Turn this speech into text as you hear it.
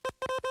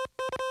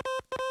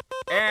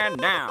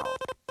And now,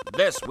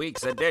 this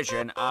week's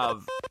edition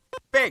of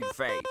Big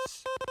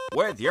Face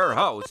with your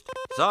host,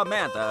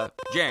 Samantha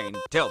Jane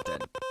Tilton.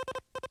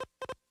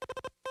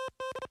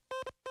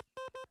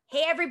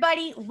 Hey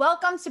everybody,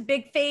 welcome to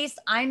Big Face.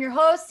 I'm your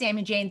host,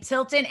 Sammy Jane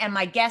Tilton, and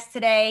my guest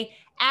today,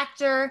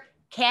 actor,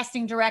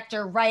 casting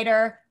director,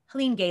 writer,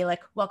 Helene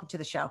Gaelic. Welcome to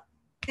the show.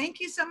 Thank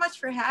you so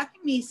much for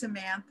having me,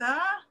 Samantha.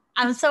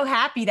 I'm so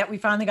happy that we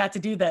finally got to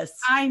do this.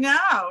 I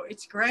know,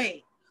 it's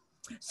great.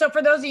 So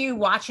for those of you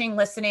watching,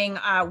 listening,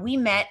 we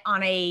met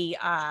on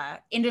a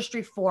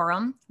industry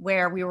forum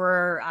where we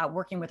were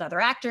working with other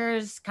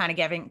actors, kind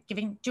of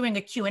doing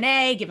a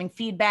Q&A, giving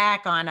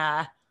feedback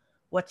on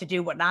what to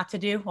do, what not to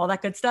do, all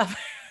that good stuff.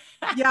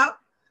 Yep.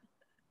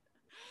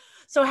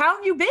 So how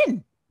have you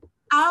been?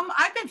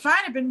 I've been fine.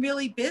 I've been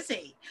really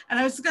busy. And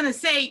I was going to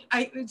say,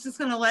 I was just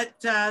going to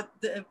let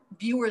the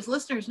viewers,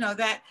 listeners know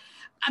that,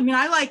 I mean,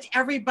 I liked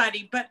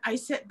everybody, but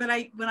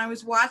when I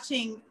was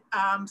watching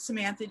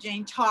Samantha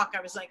Jane talk,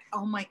 I was like,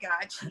 oh my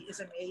God, she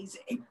is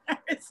amazing.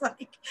 It's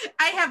like,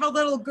 I have a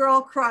little girl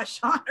crush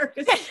on her.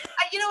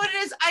 You know what it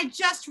is? I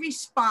just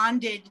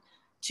responded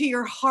to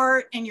your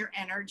heart and your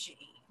energy.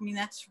 I mean,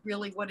 that's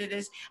really what it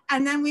is.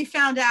 And then we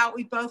found out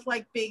we both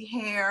like big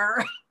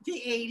hair, the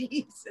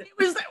 80s.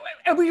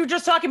 We were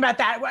just talking about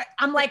that.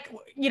 I'm like,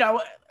 you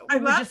know, we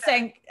were just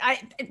saying,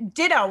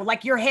 ditto,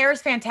 like your hair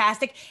is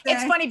fantastic.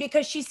 It's funny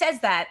because she says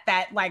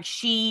that like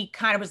she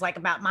kind of was like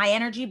about my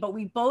energy, but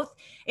we both,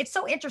 it's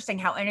so interesting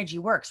how energy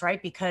works,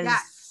 right? Because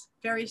yes,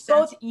 very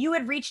sensitive. Both you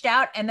had reached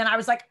out and then I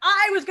was like,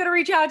 I was going to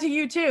reach out to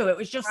you too. It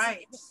was just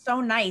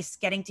so nice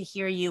getting to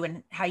hear you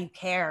and how you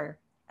care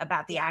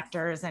about the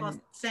actors. And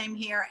well, same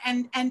here.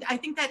 And I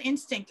think that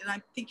instinct, and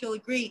I think you'll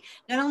agree,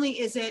 not only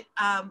is it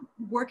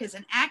work as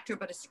an actor,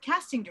 but as a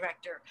casting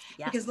director,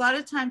 because a lot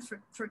of times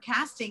for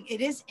casting,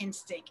 it is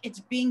instinct. It's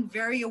being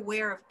very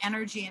aware of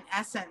energy and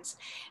essence.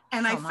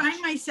 And I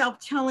find myself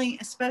telling,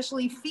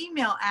 especially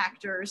female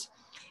actors,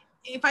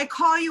 if I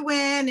call you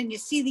in and you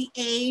see the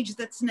age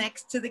that's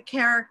next to the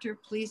character,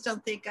 please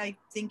don't think I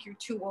think you're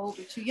too old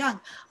or too young.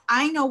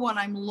 I know what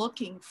I'm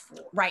looking for.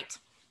 Right.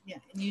 Yeah,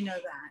 and you know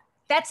that.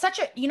 That's such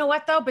a, you know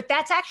what though, but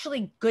that's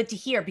actually good to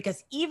hear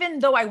because even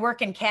though I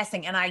work in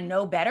casting and I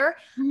know better,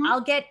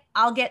 I'll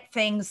get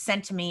things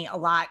sent to me a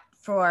lot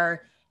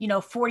for,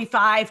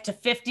 45 to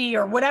 50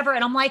 or whatever.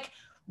 And I'm like,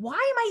 why am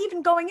I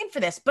even going in for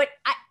this? But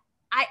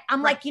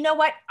I'm like, you know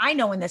what? I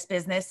know in this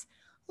business,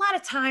 a lot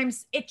of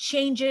times it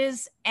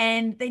changes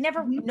and they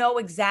never know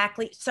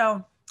exactly.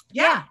 So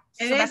it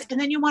is. And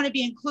then you want to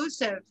be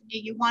inclusive.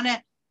 You want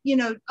to,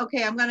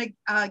 okay, I'm going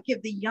to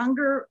give the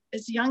younger,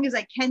 as young as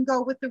I can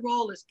go with the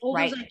role, as old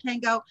as I can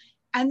go.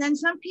 And then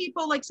some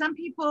people,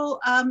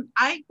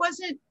 I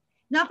wasn't,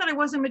 not that I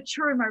wasn't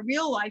mature in my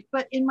real life,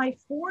 but in my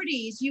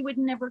 40s, you would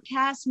never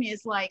cast me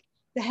as like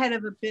the head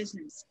of a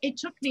business. It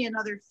took me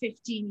another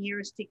 15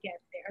 years to get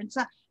there. And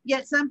so,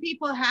 yet some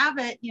people have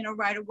it,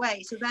 right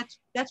away. So that's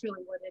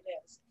really what it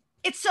is.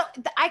 It's so,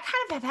 I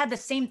kind of have had the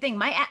same thing.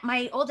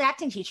 My old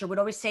acting teacher would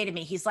always say to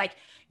me, he's like,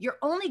 you're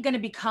only going to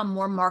become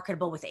more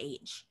marketable with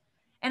age.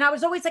 And I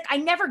was always like, I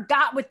never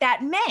got what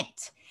that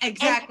meant.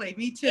 Exactly.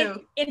 Me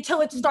too.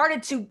 Until it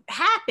started to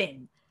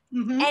happen.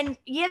 And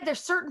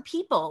there's certain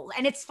people.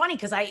 And it's funny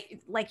because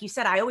like you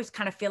said, I always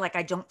kind of feel like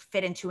I don't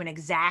fit into an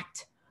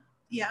exact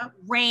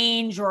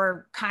range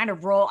or kind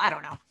of role. I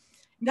don't know.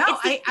 No,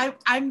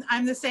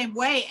 I'm the same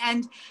way.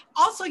 And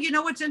also,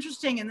 what's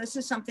interesting, and this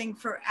is something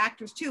for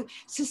actors too,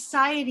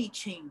 society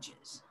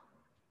changes.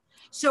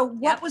 So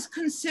what was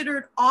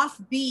considered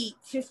offbeat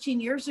 15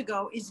 years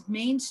ago is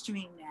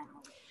mainstream now.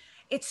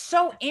 It's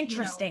so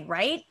interesting,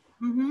 right?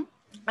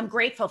 I'm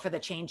grateful for the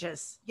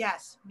changes.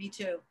 Yes, me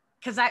too.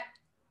 Because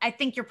I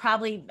think you're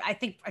probably, I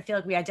feel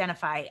like we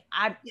identify.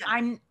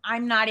 I'm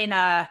not in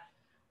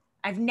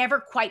I've never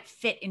quite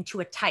fit into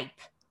a type.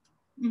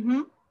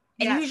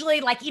 And usually,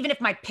 like, even if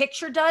my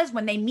picture does,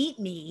 when they meet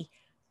me,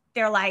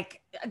 they're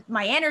like,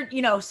 my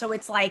energy, so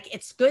it's like,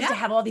 it's good to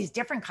have all these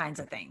different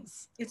kinds of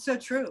things. It's so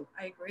true.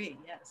 I agree.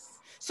 Yes.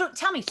 So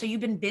tell me, so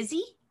you've been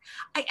busy?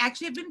 I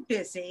actually have been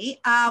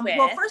busy.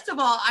 Well, first of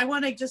all, I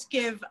want to just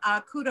give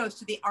kudos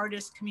to the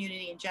artist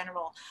community in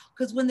general,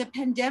 because when the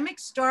pandemic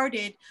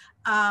started,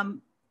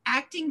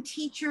 acting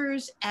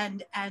teachers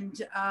and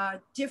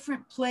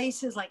different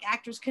places like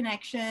Actors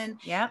Connection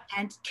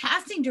and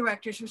casting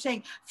directors were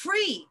saying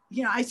free.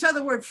 I saw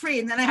the word free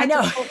and then I had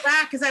to go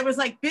back because I was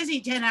like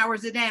busy 10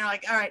 hours a day. And I'm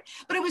like, all right.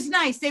 But it was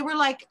nice. They were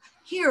like,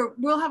 here,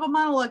 we'll have a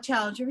monologue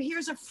challenge, or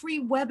here's a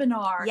free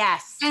webinar.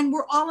 Yes. And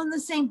we're all in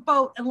the same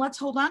boat and let's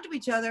hold on to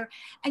each other.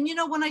 And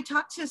when I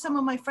talked to some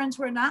of my friends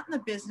who are not in the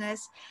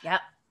business,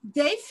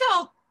 they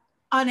felt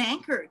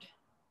unanchored.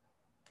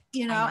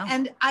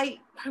 And I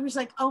was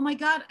like, oh my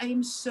God, I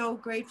am so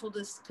grateful to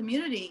this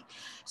community.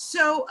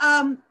 So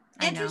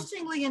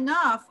interestingly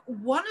enough,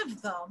 one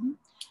of them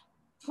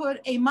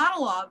put a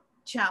monologue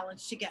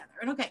challenge together.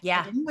 And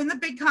I didn't win the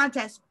big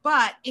contest,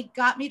 but it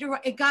got me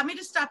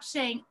to stop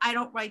saying I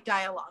don't write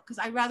dialogue because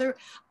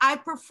I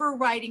prefer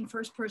writing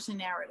first person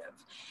narrative.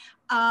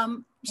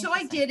 So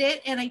I did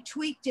it and I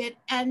tweaked it,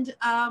 and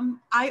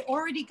I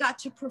already got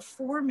to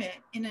perform it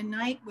in a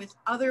night with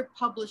other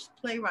published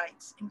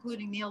playwrights,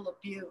 including Neil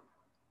LaBute.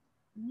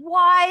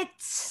 What?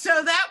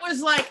 So that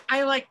was like,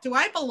 do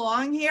I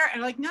belong here?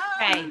 And like, no.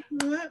 Hey,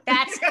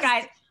 that's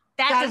guys,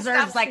 that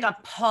deserves like a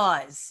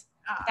pause.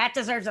 That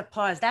deserves a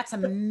pause. That's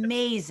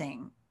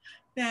amazing.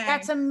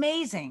 That's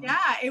amazing.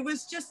 Yeah, it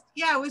was just,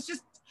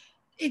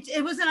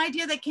 it was an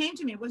idea that came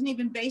to me. It wasn't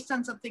even based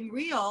on something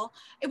real.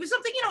 It was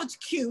something, it's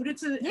cute.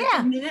 It's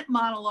a minute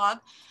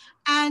monologue.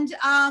 And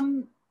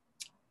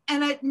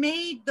it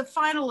made the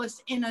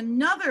finalists in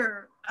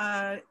another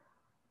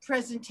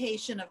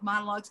presentation of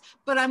monologues,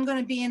 but I'm going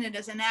to be in it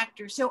as an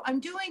actor. So I'm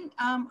doing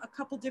a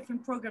couple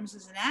different programs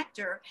as an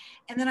actor,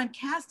 and then I'm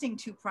casting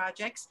 2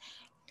 projects,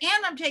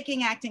 and I'm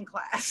taking acting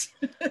class.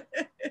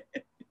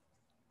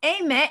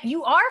 Amen.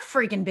 You are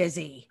freaking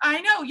busy.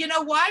 I know. You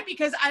know why?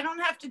 Because I don't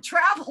have to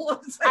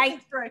travel.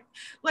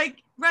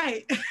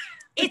 Right.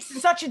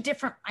 It's such a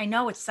different, I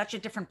know it's such a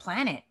different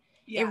planet.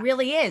 Yeah. It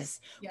really is.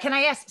 Yeah. Can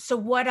I ask, so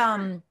what,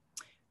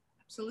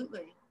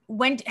 Absolutely.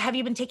 When have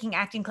you been taking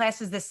acting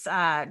classes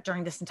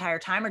during this entire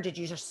time, or did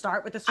you just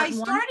start with a certain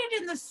one? I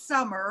started in the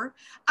summer.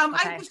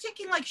 I was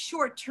taking like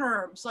short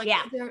terms,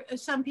 there are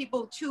some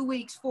people 2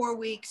 weeks, 4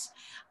 weeks.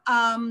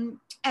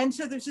 And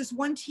so there's this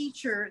one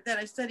teacher that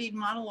I studied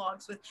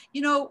monologues with.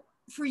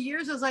 For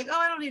years I was like, oh,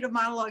 I don't need a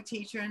monologue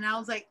teacher. And now I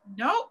was like,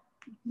 nope,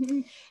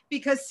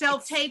 because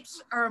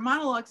self-tapes are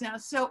monologues now.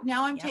 So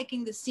now I'm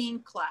taking the scene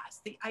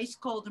class, the ice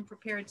cold and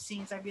prepared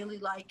scenes. I really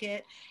like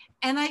it.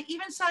 And I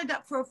even signed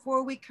up for a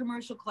 4-week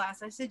commercial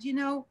class. I said,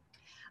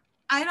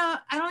 I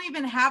don't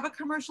even have a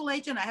commercial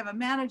agent. I have a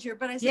manager,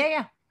 but I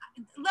said,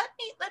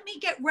 let me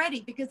get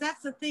ready, because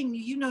that's the thing,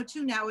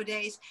 too,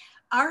 nowadays,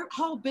 our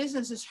whole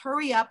business is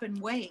hurry up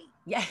and wait.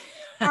 Yeah.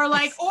 or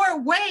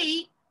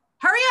wait,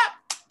 hurry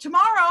up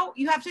tomorrow.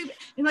 You have to,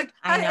 and like,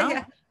 I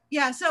know.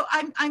 Yeah. So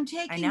I'm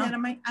taking that.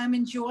 I'm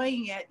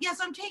enjoying it. Yes.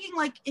 I'm taking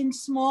like in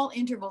small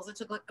intervals.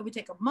 I would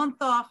take a month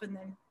off and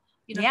then,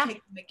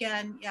 take them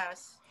again.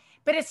 Yes.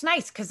 But it's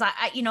nice because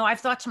I've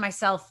thought to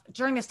myself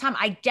during this time,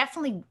 I've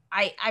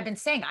been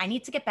saying I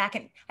need to get back,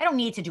 and I don't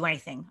need to do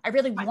anything. I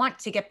really want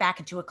to get back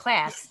into a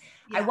class.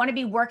 Yeah. I want to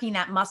be working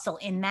that muscle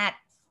in that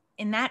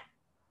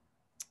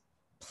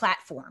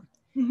platform,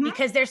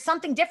 because there's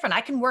something different.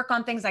 I can work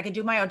on things. I can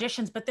do my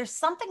auditions, but there's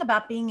something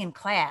about being in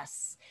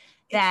class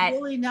that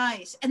it's really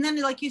nice. And then,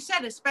 like you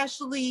said,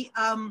 especially,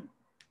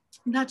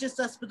 not just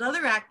us, but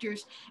other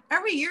actors,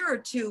 every year or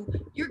two,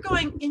 you're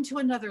going into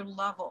another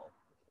level.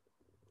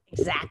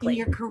 Exactly. In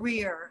your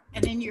career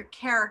and in your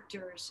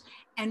characters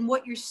and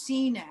what you're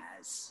seen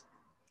as.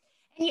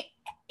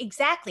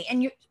 Exactly.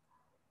 And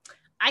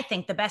I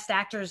think the best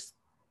actors,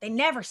 they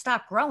never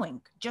stop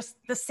growing. Just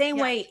the same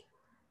way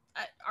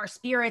our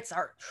spirits,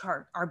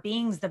 our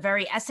beings, the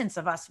very essence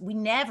of us, we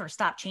never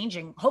stop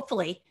changing,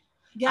 hopefully.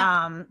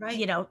 Yeah.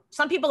 Right.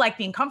 Some people like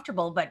being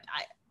comfortable, but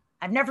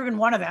I've never been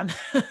one of them.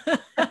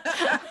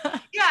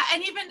 Yeah.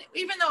 And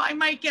even though I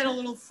might get a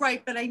little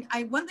fright, but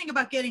I one thing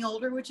about getting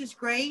older, which is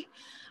great,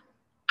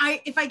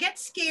 if I get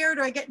scared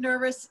or I get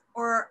nervous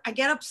or I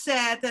get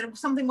upset that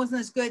something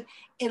wasn't as good,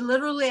 it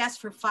literally asks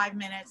for 5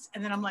 minutes.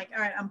 And then I'm like,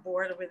 all right, I'm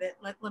bored with it.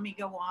 Let me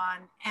go on.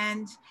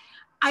 And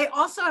I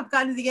also have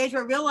gotten to the age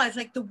where I realize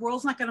like the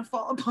world's not going to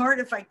fall apart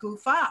if I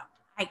goof up.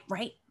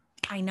 Right.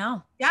 I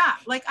know. Yeah.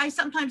 Like I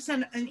sometimes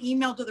send an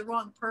email to the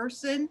wrong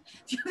person.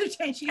 The other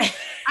day, she goes,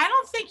 I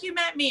don't think you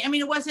met me. I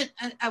mean,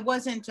 I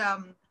wasn't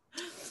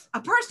a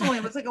personal,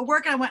 it was like a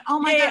work. And I went, oh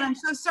my God, I'm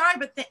so sorry.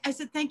 But I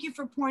said, thank you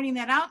for pointing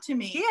that out to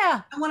me.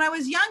 Yeah. And when I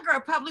was younger, I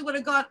probably would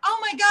have gone, oh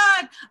my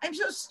God, I'm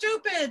so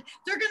stupid.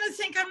 They're going to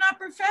think I'm not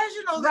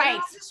professional. Right.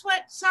 I just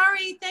went,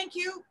 sorry, thank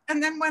you.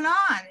 And then went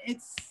on.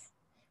 It's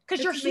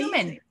because you're amazing.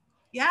 Human.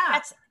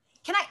 Yeah.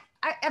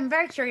 I'm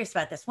very curious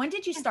about this. When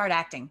did you start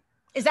acting?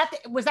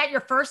 Was that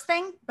your first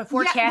thing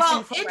before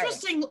casting?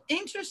 Well,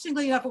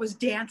 interestingly enough, it was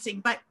dancing,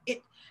 but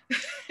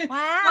wow. Well,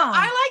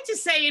 I like to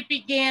say it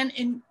began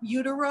in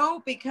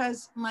utero,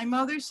 because my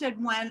mother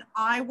said when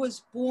I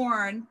was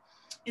born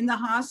in the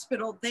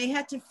hospital, they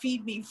had to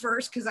feed me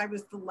first because I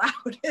was the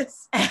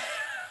loudest.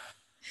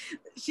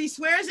 She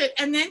swears it.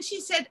 And then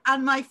she said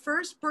on my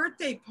first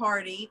birthday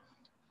party,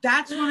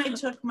 that's when I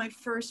took my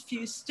first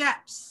few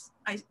steps.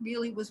 I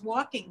really was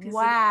walking because of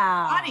the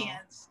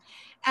audience.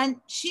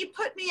 And she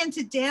put me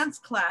into dance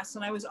class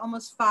when I was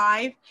almost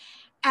 5,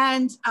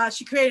 and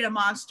she created a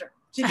monster.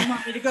 She didn't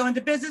want me to go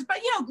into business, but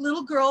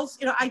little girls,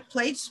 I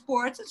played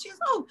sports, and she goes,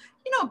 oh,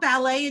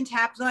 ballet and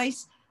tap's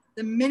nice.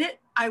 The minute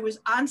I was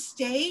on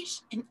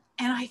stage and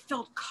I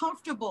felt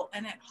comfortable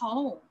and at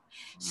home.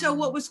 So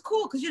what was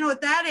cool, because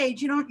at that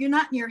age, you're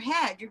not in your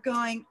head. You're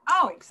going,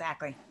 oh,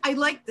 exactly. I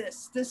like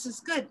this. This is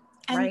good.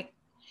 And right.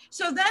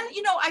 So then,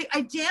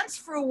 I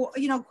danced for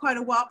quite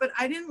a while, but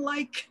I didn't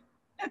like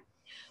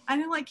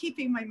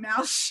keeping my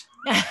mouth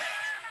shut.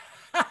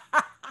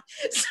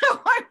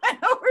 So I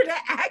went over to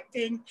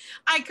acting.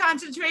 I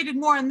concentrated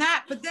more on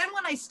that. But then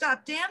when I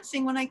stopped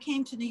dancing, when I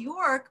came to New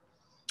York,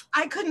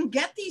 I couldn't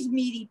get these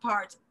meaty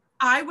parts.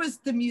 I was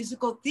the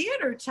musical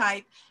theater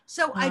type.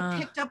 So I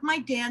picked up my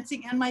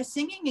dancing and my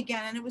singing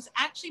again. And it was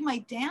actually my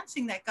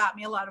dancing that got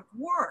me a lot of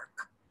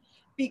work,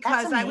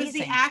 because I was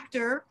the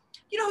actor,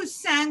 who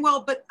sang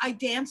well, but I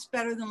danced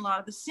better than a lot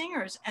of the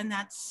singers. And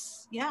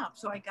that's,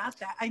 so I got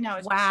that. I know.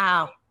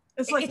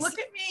 It's like, look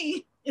at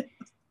me.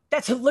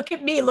 That's look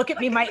at me.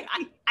 I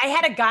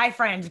had a guy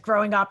friend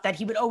growing up that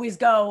he would always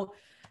go,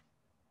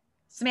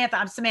 Samantha,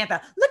 I'm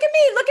Samantha. Look at me.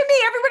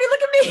 Everybody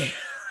look at me.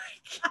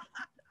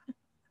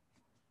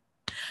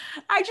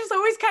 I just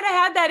always kind of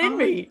had that in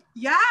me.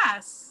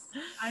 Yes,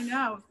 I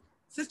know.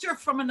 Sister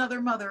from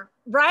another mother.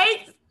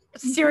 Right?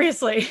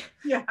 Seriously.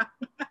 Yeah.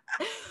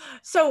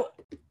 So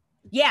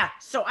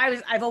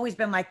I've always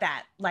been like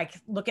that. Like,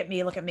 look at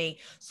me.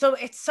 So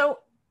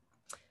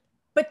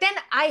but then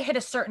I hit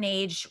a certain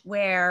age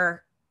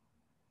where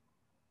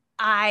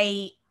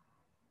I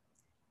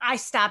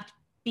stopped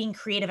being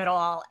creative at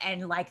all.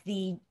 And like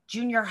the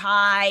junior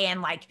high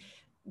and like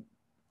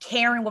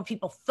caring what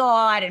people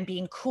thought and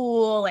being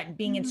cool and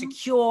being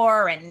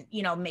insecure and,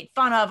 made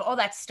fun of, all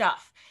that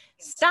stuff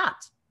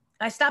stopped.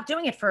 I stopped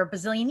doing it for a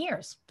bazillion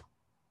years.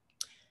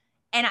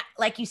 And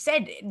like you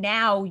said,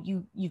 now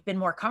you've been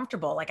more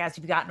comfortable, like as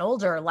you've gotten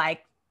older,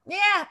 like,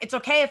 yeah, it's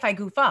okay if I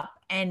goof up.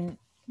 And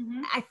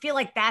I feel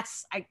like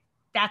that's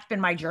been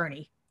my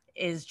journey,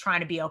 is trying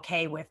to be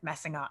okay with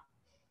messing up.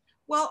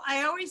 Well,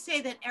 I always say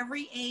that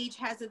every age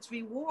has its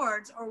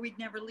rewards, or we'd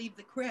never leave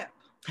the crib.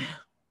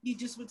 You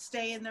just would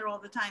stay in there all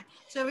the time.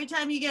 So every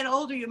time you get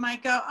older, you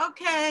might go,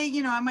 okay,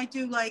 I might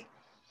do like,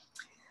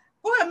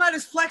 boy, I'm not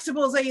as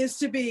flexible as I used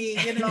to be,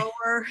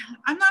 or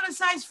I'm not a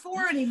size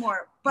 4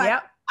 anymore.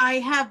 But I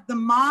have the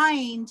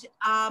mind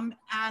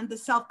and the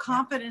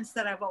self-confidence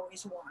that I've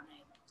always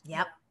wanted.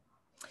 Yep.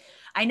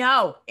 I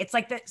know. It's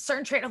like that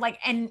certain trait of like,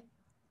 and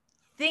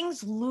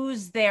things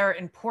lose their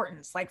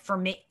importance. Like for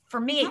me,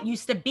 it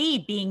used to be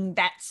being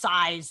that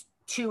size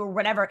 2 or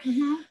whatever.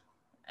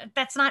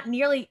 That's not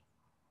nearly,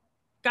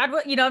 God,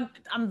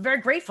 I'm very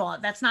grateful.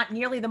 That's not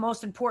nearly the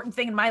most important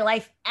thing in my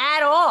life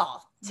at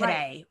all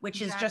today,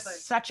 which is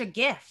just such a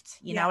gift.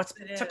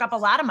 It took up a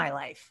lot of my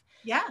life.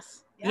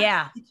 Yes.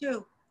 Yeah. Me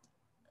too.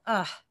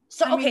 Go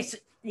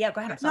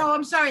ahead.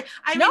 I'm sorry.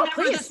 I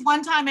remember this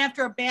one time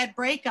after a bad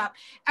breakup,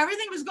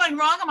 everything was going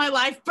wrong in my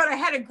life, but I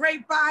had a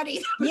great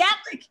body. Yeah.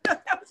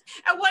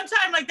 At one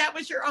time, like that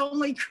was your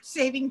only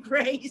saving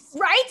grace.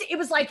 Right?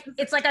 It's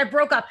like I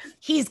broke up.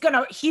 He's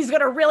gonna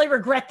really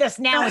regret this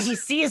now when he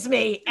sees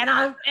me, and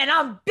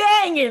I'm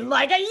banging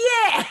like a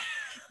yeah.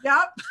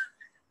 Yep.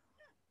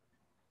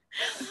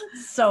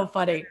 So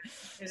funny.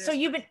 So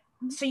you've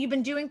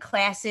been doing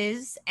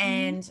classes,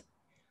 and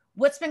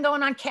what's been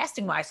going on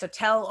casting wise? So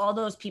tell all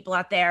those people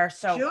out there.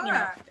 So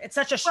it's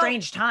such a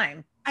strange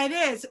time. It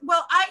is.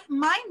 Well,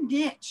 my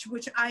niche,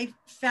 which I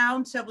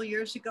found several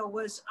years ago,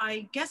 was,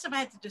 I guess if I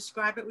had to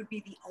describe it, would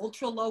be the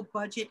ultra low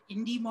budget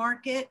indie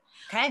market.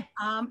 Okay.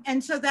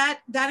 And so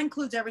that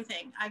includes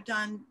everything. I've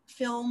done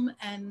film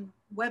and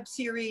web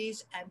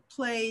series and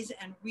plays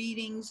and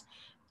readings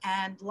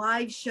and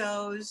live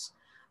shows,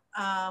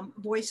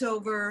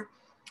 voiceover.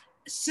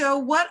 So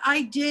what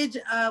I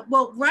did,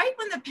 right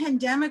when the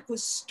pandemic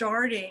was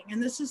starting,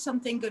 and this is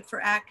something good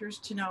for actors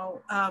to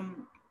know,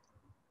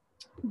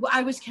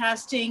 I was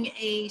casting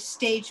a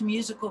stage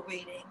musical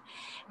reading.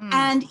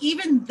 And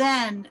even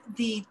then,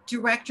 the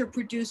director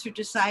producer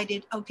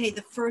decided, okay,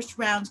 the first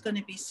round's going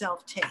to be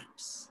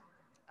self-tapes.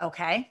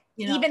 Okay.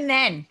 Even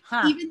then,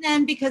 huh? Even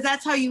then, because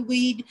that's how you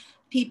weed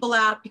people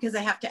out, because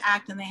they have to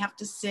act and they have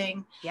to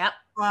sing. Yep.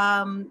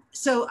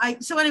 So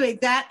anyway,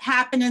 that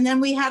happened. And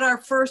then we had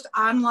our first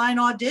online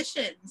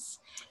auditions.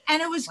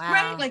 And it was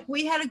great. Like,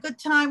 we had a good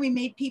time. We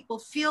made people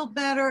feel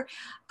better.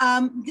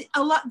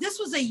 This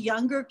was a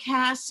younger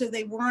cast, so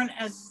they weren't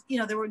as,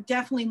 they were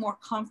definitely more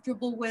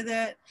comfortable with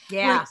it.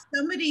 Yeah. Like,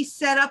 somebody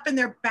set up in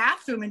their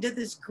bathroom and did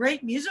this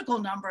great musical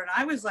number. And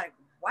I was like,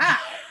 wow,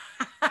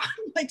 I'm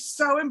like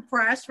so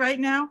impressed right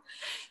now.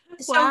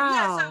 So,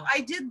 so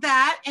I did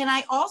that. And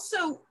I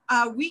also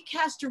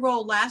recast a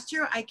role last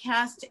year. I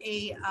cast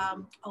a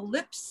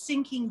lip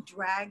syncing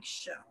drag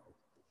show.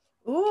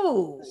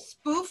 Ooh.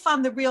 Spoof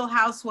on the Real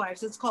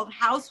Housewives. It's called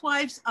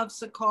Housewives of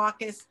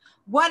Secaucus.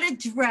 What a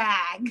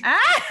drag.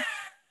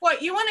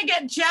 What, you want to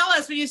get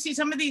jealous when you see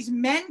some of these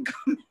men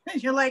come in,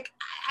 you're like,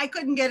 I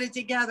couldn't get it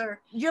together.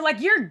 You're like,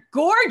 you're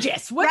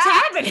gorgeous. What's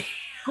happening?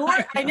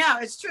 I know,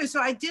 it's true. So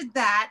I did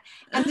that.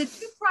 And the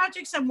 2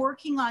 projects I'm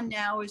working on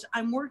now is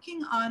I'm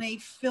working on a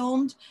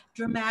filmed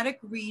dramatic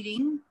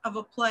reading of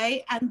a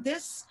play. And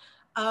this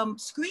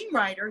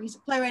screenwriter, he's a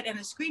playwright and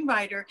a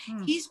screenwriter.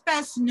 He's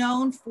best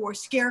known for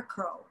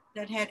Scarecrow,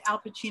 that had Al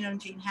Pacino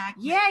and Gene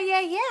Hackman.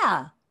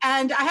 Yeah.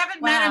 And I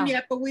haven't met him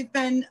yet, but we've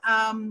been,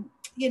 on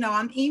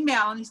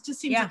email, and he just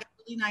seems like a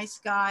really nice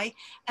guy.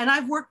 And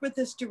I've worked with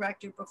this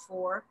director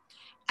before.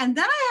 And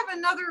then I have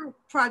another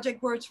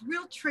project where it's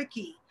real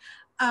tricky.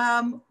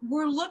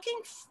 We're looking,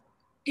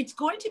 it's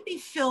going to be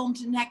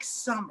filmed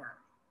next summer.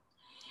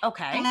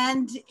 Okay.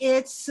 And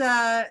it's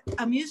a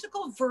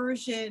musical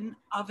version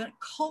of a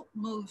cult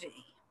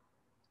movie.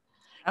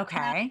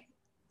 Okay.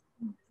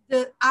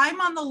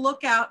 I'm on the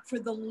lookout for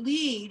the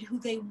lead who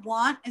they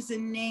want as a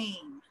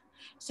name.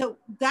 So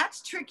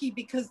that's tricky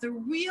because the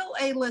real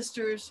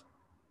A-listers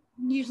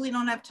usually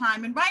don't have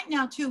time. And right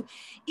now too,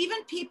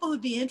 even people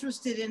who'd be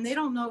interested in, they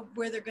don't know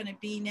where they're going to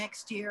be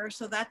next year.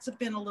 So that's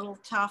been a little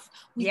tough.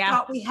 We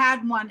thought we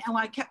had one and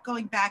I kept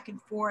going back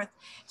and forth.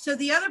 So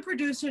the other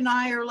producer and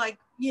I are like,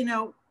 you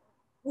know,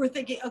 we're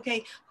thinking,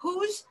 okay,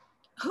 who's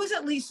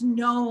at least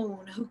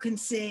known, who can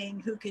sing,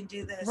 who can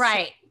do this.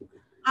 Right.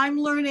 I'm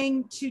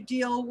learning to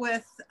deal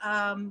with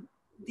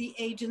the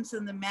agents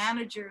and the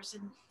managers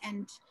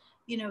and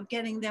you know,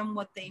 getting them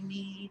what they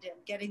need and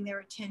getting their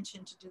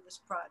attention to do this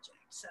project.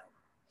 So,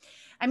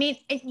 I mean,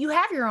 you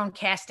have your own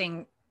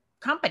casting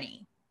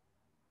company.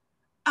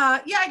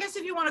 Yeah, I guess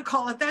if you want to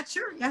call it that,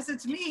 sure. Yes,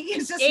 it's me.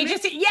 It's just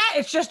agency. Me. Yeah,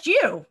 it's just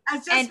you.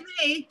 It's just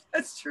me.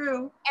 That's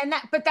true. And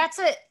but that's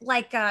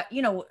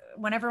you know,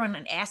 when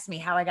everyone asks me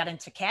how I got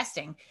into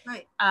casting,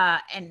 right?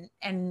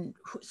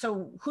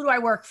 So who do I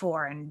work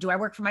for, and do I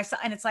work for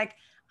myself? And it's like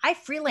I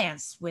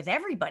freelance with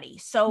everybody.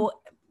 So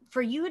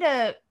for you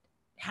to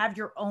have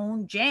your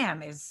own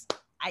jam it's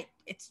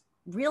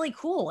really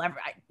cool.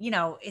 You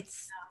know,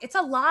 it's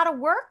a lot of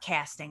work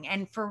casting,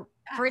 and for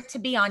it to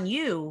be on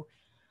you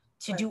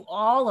to do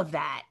all of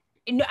that.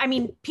 I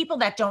mean, people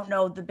that don't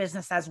know the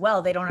business as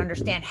well, they don't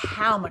understand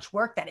how much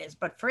work that is,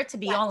 but for it to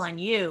be all on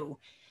you,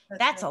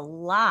 that's right. A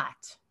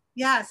lot.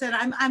 Yes. And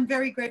I'm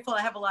very grateful.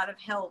 I have a lot of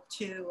help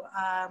too.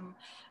 I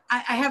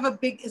have a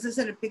big, as I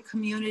said, a big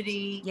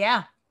community.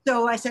 Yeah.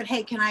 So I said,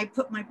 hey, can I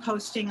put my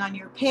posting on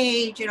your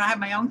page? You know, I have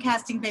my own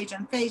casting page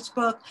on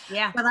Facebook.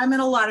 Yeah. But I'm in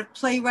a lot of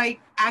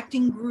playwright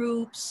acting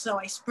groups, so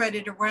I spread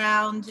it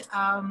around.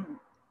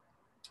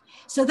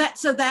 So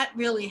that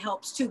really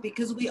helps too,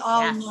 because we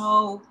all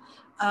know,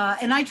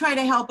 and I try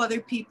to help other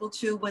people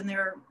too when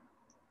they're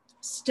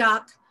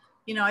stuck.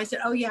 You know, I said,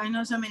 oh yeah, I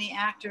know so many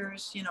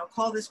actors, you know,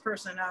 call this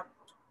person up.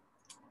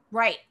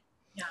 Right.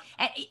 Yeah.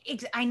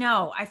 And I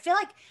know. I feel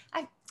like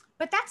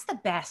but that's the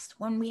best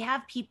when we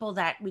have people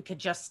that we could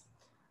just,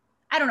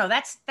 I don't know.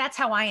 That's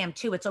how I am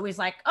too. It's always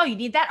like, oh, you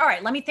need that? All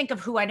right, let me think of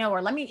who I know,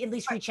 or let me at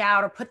least reach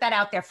out or put that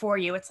out there for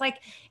you. It's like,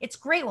 it's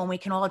great when we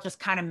can all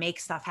just kind of make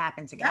stuff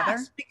happen together.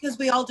 Yes, because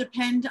we all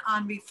depend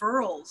on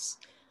referrals.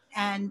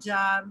 And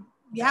I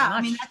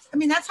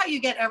mean, that's how you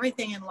get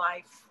everything in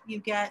life. You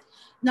get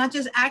not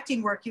just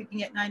acting work, you can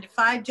get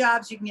 9-to-5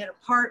 jobs, you can get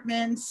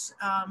apartments,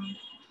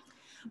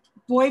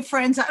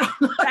 boyfriends. I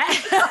don't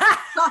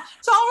know.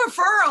 It's all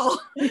referral.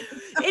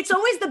 It's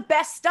always the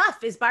best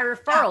stuff is by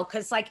referral.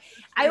 Cause like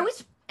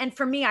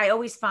for me, I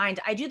always find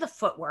I do the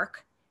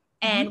footwork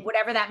and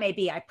whatever that may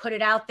be, I put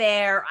it out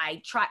there.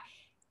 I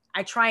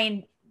try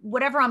and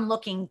whatever I'm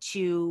looking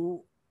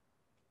to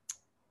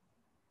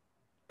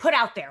put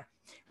out there.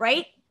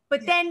 Right.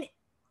 But then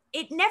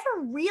it never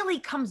really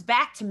comes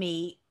back to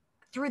me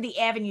through the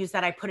avenues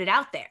that I put it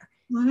out there.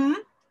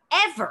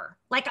 Ever.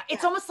 Like,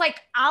 it's almost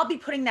like I'll be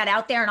putting that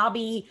out there and I'll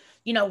be,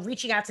 you know,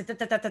 reaching out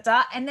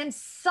to and then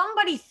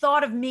somebody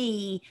thought of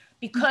me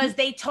because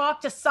they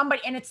talked to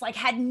somebody, and it's like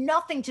had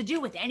nothing to do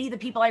with any of the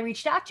people I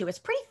reached out to. It's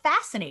pretty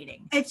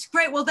fascinating. It's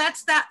great. Well,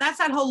 that's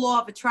that whole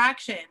law of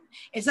attraction.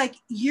 It's like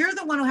you're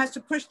the one who has to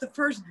push the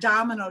first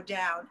domino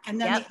down,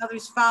 and then the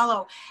others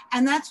follow.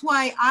 And that's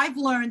why I've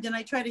learned, and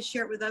I try to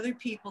share it with other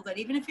people, that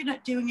even if you're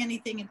not doing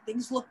anything and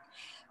things look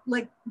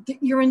like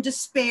you're in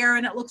despair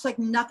and it looks like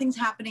nothing's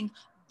happening,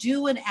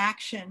 do an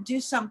action,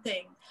 do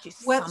something.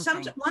 One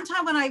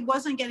time when I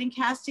wasn't getting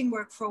casting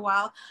work for a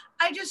while,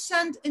 I just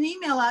sent an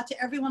email out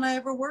to everyone I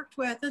ever worked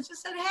with and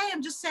just said, hey,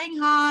 I'm just saying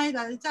hi,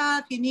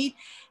 if you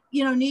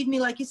need me,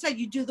 like you said,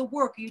 you do the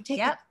work, you take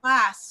a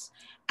class.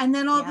 And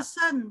then all of a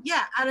sudden,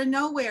 out of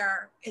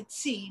nowhere, it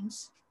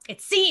seems,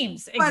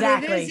 exactly.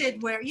 But it is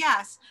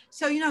yes.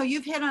 So, you know,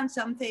 you've hit on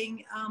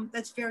something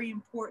that's very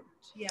important.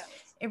 Yes.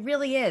 It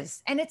really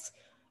is. And it's,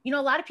 you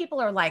know, a lot of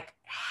people are like,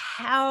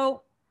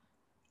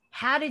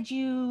 how did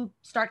you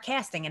start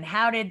casting, and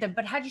how'd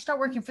you start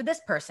working for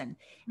this person?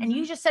 And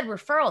you just said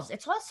referrals.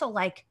 It's also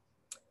like,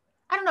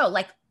 I don't know,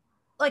 like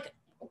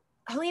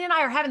Helene and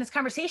I are having this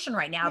conversation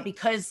right now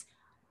because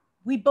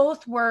we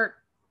both were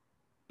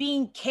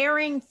being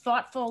caring,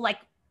 thoughtful, like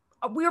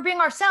we were being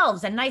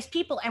ourselves and nice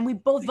people, and we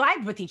both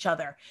vibed with each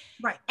other.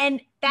 Right.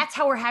 And that's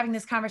how we're having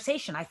this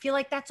conversation. I feel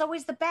like that's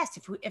always the best.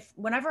 If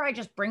whenever I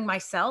just bring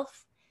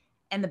myself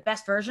and the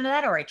best version of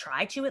that, or I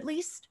try to at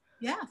least,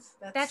 yes,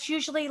 that's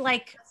usually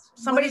like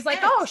somebody's like,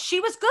 oh, she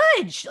was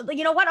good.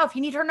 You know what? Oh, if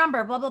you need her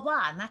number, blah, blah,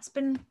 blah. And that's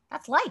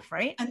life,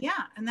 right? And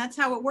and that's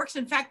how it works.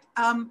 In fact,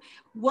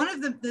 one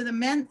of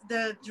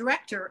the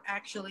director,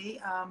 actually,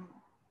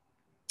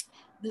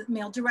 the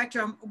male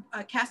director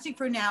I'm casting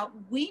for now,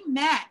 we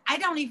met. I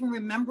don't even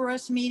remember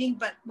us meeting,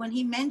 but when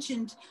he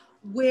mentioned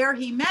where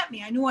he met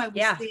me, I knew I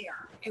was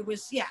there. It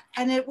was,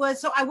 and it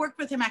was, so I worked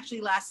with him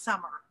actually last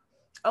summer.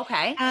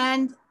 Okay.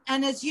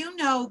 And as you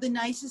know, the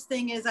nicest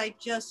thing is I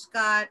just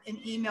got an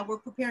email. We're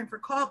preparing for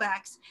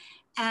callbacks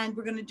and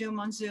we're going to do them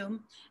on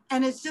Zoom.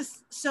 And it's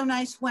just so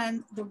nice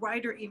when the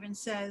writer even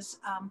says,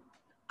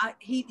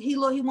 he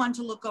wanted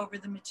to look over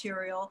the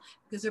material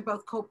because they're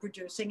both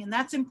co-producing, and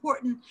that's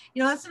important.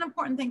 You know, that's an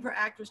important thing for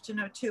actors to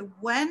know too.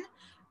 When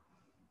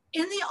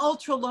in the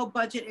ultra low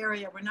budget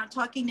area, we're not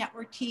talking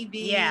network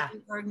TV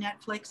or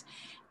Netflix,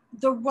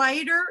 the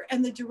writer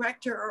and the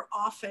director are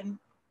often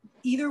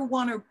either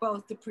one or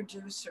both the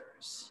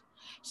producers.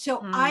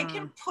 So I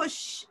can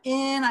push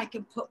in, I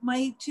can put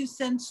my 2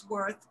 cents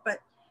worth, but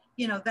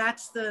you know,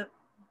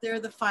 they're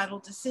the final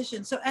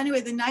decision. So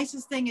anyway, the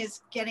nicest thing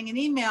is getting an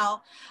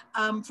email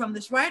from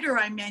this writer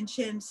I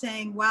mentioned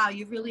saying, wow,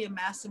 you've really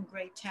amassed some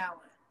great talent.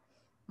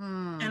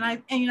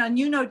 And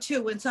you know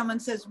too, when someone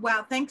says,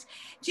 wow, thanks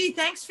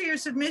for your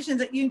submissions,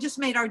 that you just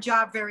made our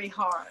job very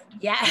hard.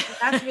 Yeah.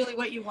 That's really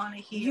what you want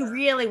to hear. You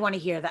really want to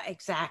hear that.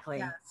 Exactly.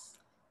 Yes.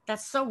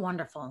 That's so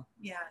wonderful.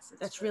 Yes.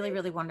 That's great. Really,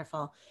 really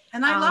wonderful.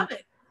 And I love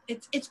it.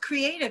 It's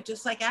creative,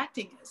 just like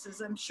acting is,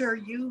 as I'm sure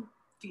you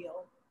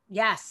feel.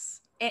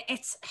 Yes. A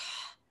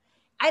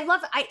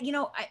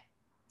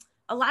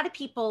lot of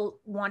people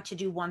want to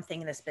do one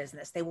thing in this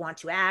business. They want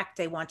to act,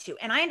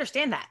 and I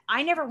understand that.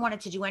 I never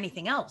wanted to do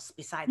anything else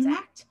besides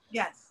act.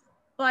 Yes.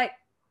 But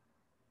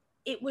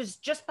it was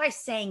just by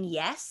saying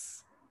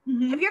yes.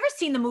 Have you ever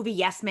seen the movie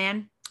Yes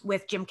Man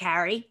with Jim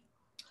Carrey?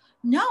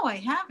 No, I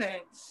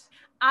haven't.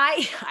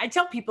 I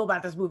tell people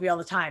about this movie all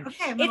the time.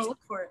 Okay, I'm gonna look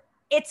for it.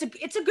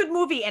 It's a good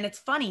movie and it's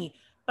funny,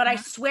 but I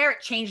swear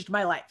it changed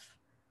my life.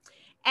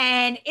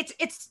 And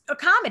it's a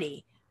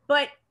comedy,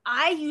 but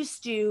I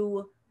used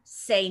to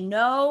say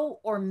no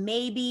or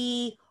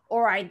maybe,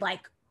 or I'd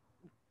like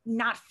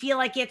not feel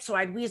like it, so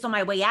I'd weasel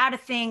my way out of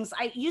things.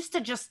 I used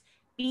to just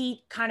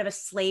be kind of a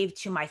slave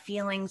to my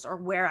feelings or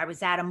where I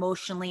was at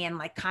emotionally, and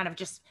like kind of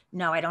just,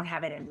 no, I don't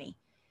have it in me.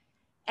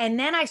 And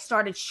then I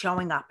started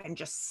showing up and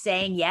just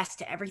saying yes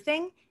to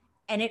everything,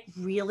 and it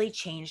really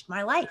changed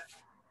my life.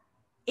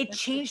 It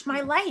changed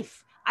my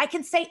life. I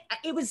can say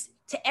it was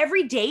to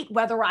every date,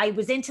 whether I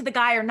was into the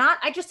guy or not,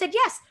 I just said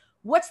yes.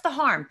 What's the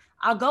harm?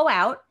 I'll go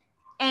out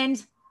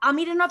and I'll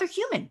meet another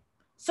human.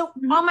 So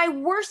on my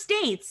worst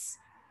dates,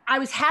 I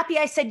was happy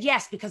I said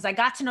yes because I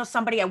got to know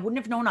somebody I wouldn't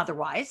have known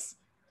otherwise.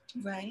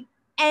 Right.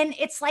 And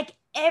it's like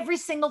every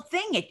single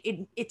thing,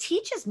 it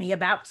teaches me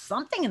about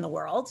something in the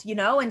world, you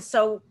know? And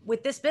so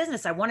with this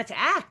business, I wanted to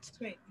act.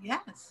 Great.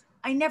 Yes.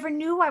 I never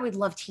knew I would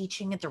love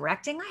teaching and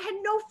directing. I had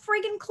no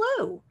friggin'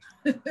 clue.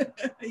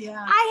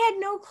 Yeah. I had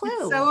no clue.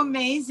 It's so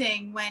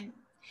amazing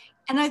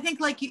and I think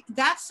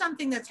that's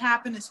something that's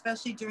happened,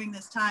 especially during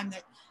this time,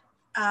 that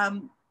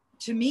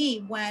to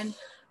me, when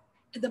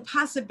the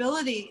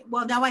possibility,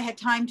 well, now I had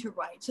time to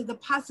write. So the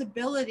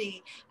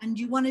possibility, and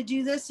do you want to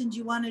do this? And do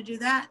you want to do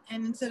that?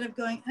 And instead of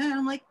going,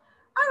 I'm like,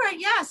 all right,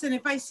 yes. And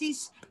if I see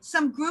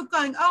some group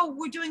going, oh,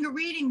 we're doing a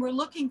reading, we're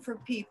looking for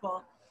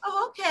people.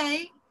 Oh,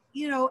 okay.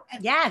 You know,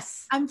 and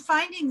yes, I'm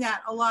finding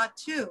that a lot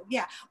too.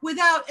 Yeah.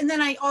 And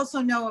then I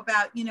also know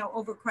about,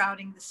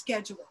 overcrowding the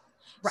schedule.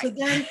 Right. So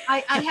then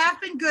I have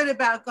been good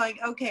about going,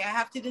 okay, I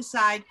have to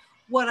decide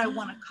what I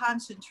want to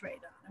concentrate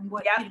on and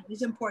what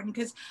is important,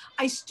 because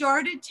I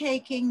started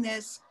taking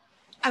this.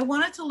 I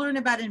wanted to learn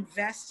about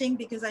investing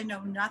because I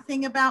know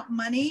nothing about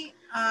money.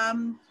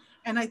 And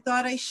I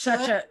thought I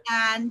should.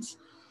 And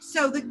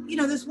so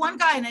this one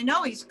guy, and I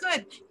know he's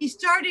good.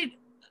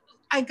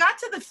 I got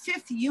to the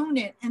 5th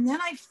unit, and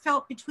then I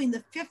felt between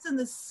the 5th and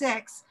the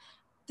 6th,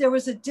 there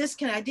was a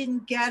disconnect. I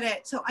didn't get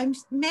it. So I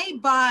may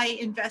buy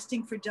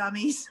Investing for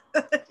Dummies,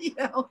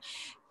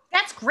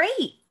 That's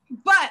great.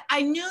 But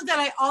I knew that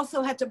I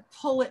also had to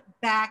pull it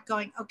back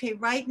going, okay,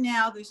 right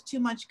now there's too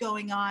much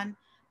going on.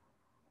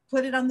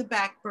 Put it on the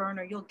back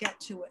burner. You'll get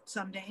to it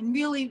someday, and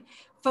really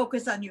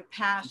focus on your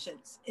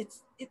passions. It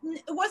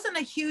wasn't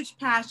a huge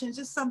passion. It's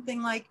just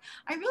something like,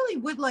 I really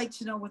would like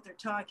to know what they're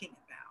talking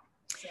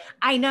about. So.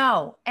 I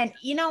know. And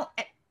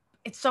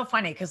it's so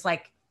funny because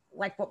like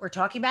what we're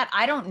talking about,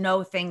 I don't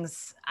know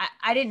things.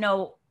 I didn't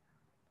know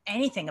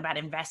anything about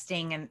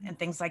investing and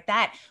things like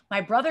that.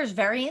 My brother's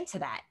very into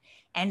that.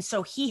 And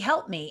so he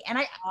helped me. And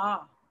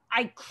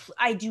I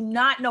do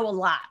not know a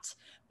lot,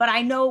 but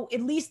I know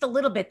at least a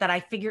little bit that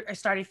I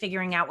started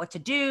figuring out what to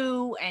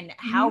do and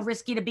how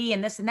risky to be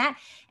and this and that.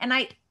 And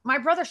my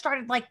brother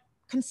started like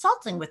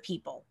consulting with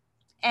people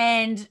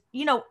and,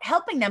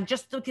 helping them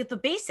just to get the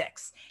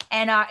basics.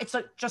 And it's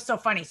just so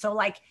funny. So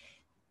like,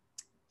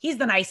 he's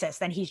the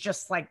nicest, and he's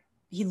just like,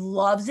 he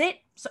loves it.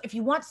 So if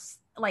you want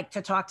like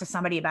to talk to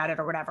somebody about it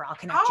or whatever, I'll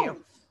connect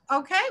you.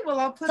 Okay, well,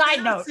 I'll put Side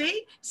that. note.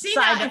 See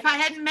that if I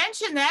hadn't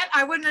mentioned that,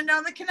 I wouldn't have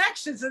known the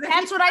connection. So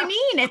that's what I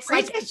mean. It's I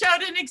like just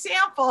showed an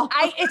example.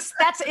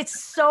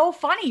 It's so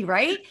funny,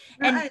 right?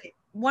 And Right.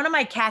 one of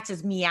my cats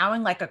is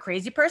meowing like a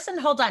crazy person.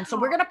 Hold on. So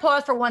we're gonna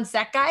pause for 1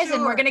 sec, guys,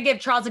 and we're gonna give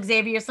Charles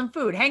Xavier some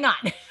food. Hang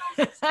on.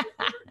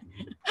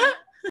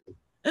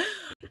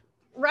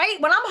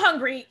 Right? When I'm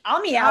hungry, I'll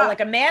meow like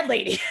a mad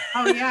lady.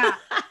 Oh yeah.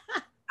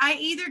 I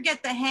either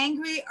get the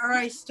hangry or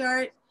I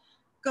start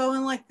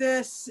going like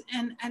this,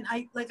 and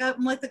I'm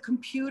like the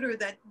computer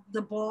that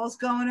the ball's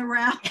going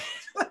around.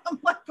 I'm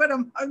like, but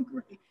I'm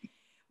hungry.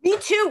 Me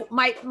too.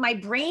 My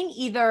brain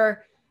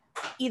either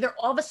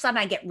all of a sudden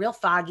I get real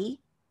foggy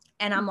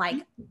and I'm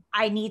like,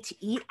 I need to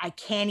eat. I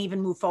can't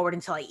even move forward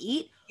until I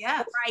eat.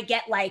 Yeah. Or I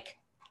get like,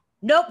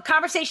 nope,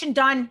 conversation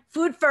done,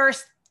 food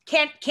first.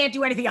 Can't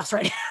do anything else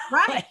right now.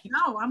 Right. Like,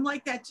 No, I'm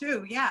like that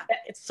too. Yeah.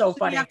 it's so In the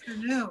funny.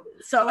 afternoon.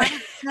 So I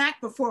had a snack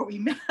before we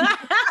met.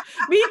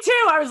 me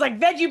too. I was like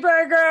veggie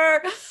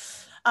burger,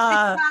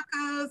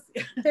 Tacos.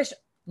 fish.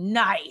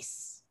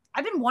 Nice.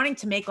 I've been wanting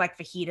to make like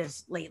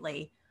fajitas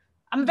lately.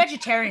 I'm a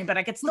vegetarian, but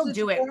I could still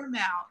do it. Warm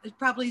out. It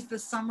probably is the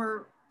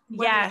summer.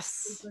 weather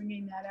Yes.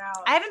 Bringing that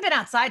out. I haven't been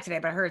outside today,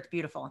 but I heard it's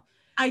beautiful.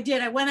 I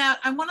did. I went out.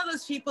 I'm one of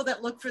those people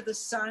that look for the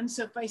sun.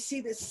 So if I see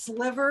this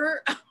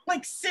sliver, I'm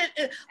like sit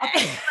up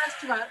in the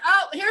restaurant.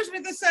 Oh, here's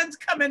where the sun's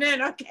coming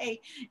in.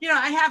 Okay. You know,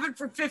 I have it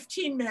for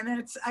 15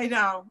 minutes. I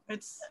know.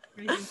 It's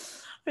crazy.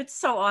 It's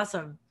so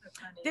awesome.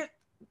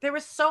 There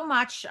was so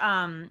much.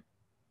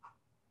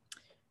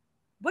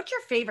 What's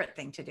your favorite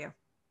thing to do?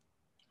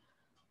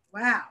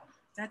 Wow.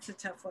 That's a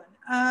tough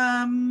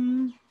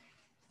one.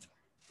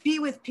 Be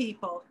with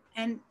people.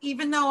 And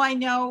even though I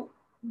know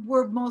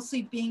we're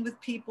mostly being with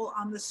people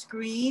on the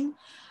screen,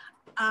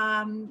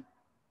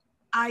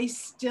 I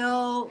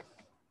still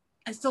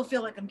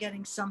feel like I'm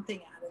getting something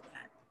out of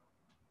that.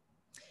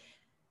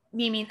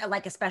 You mean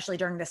like especially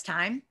during this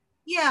time?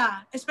 Yeah,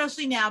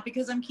 especially now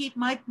because I'm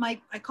my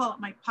I call it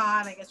my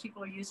pod. I guess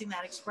people are using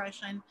that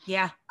expression.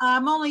 Yeah.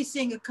 I'm only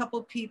seeing a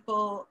couple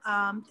people.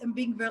 I'm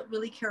being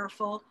really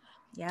careful.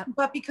 Yeah.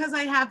 But because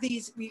I have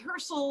these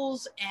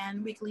rehearsals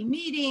and weekly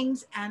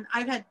meetings and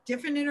I've had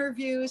different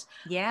interviews,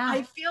 yeah,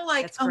 I feel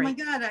like, That's oh great. my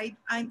God, I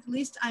at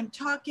least I'm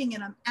talking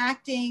and I'm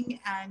acting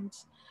and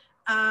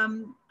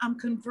I'm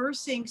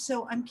conversing.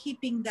 So I'm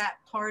keeping that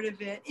part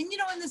of it. And, you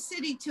know, in the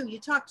city too, you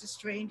talk to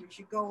strangers,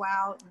 you go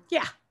out. And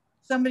yeah.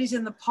 somebody's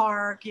in the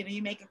park, you know,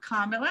 you make a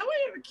comment, like, oh,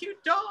 we have a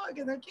cute dog.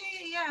 And they're like,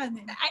 yeah. And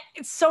then,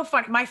 It's so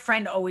funny. My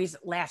friend always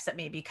laughs at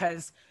me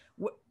because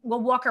we'll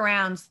walk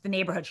around the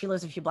neighborhood. She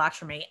lives a few blocks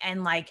from me.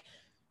 And like,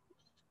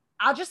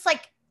 I'll just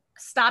like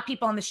stop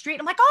people on the street.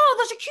 I'm like, oh,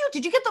 those are cute.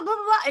 Did you get the blah,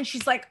 blah, blah? And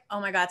she's like, oh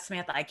my God,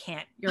 Samantha, I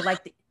can't. You're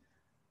like,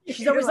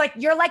 she's always like,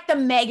 you're like the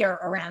mayor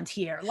around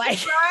here. Like,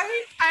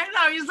 right? I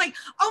know. He's like,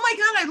 oh my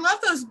God, I love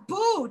those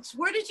boots.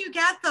 Where did you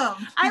get them?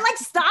 I like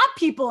stop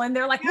people and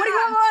they're like, what do you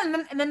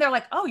want? And then they're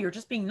like, oh, you're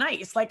just being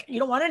nice. Like, you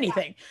don't want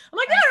anything. I'm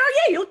like,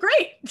 yeah, you look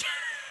great.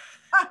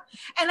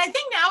 And I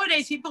think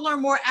nowadays people are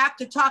more apt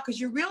to talk because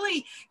you're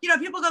really, you know,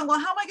 people go, well,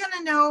 how am I going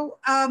to know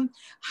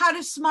how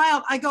to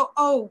smile? I go,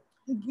 oh,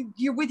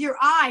 you're with your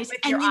eyes. With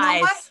and your you know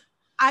eyes. what?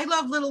 I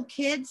love little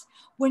kids.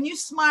 When you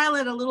smile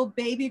at a little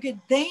baby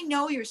kid, they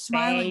know you're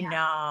smiling. They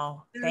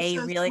know. They're They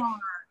so really, smart.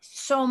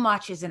 So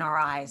much is in our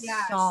eyes.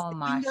 Yes, So the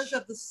much. windows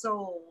of the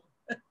soul.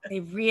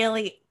 They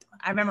really,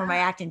 I remember my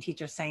acting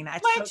teacher saying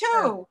that. Mine It's so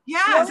too. true.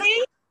 Yeah.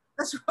 Really?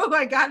 That's where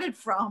I got it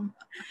from.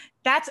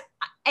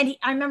 I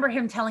remember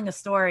him telling a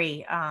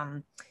story,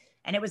 and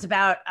it was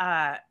about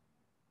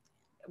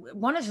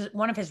one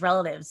of his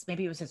relatives,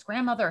 maybe it was his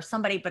grandmother or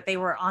somebody, but they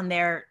were on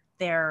their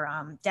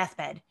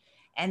deathbed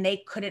and they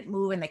couldn't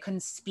move and they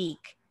couldn't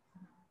speak.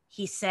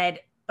 He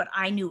said, but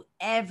I knew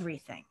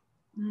everything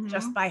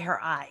just by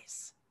her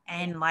eyes.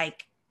 And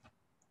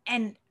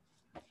and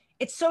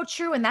it's so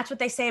true. And that's what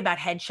they say about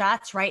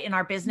headshots, right? In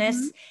our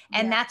business.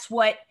 And that's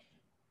what,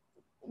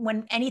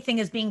 when anything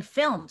is being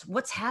filmed,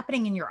 what's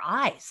happening in your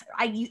eyes?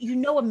 You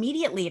know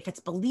immediately if it's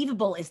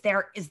believable. Is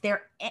there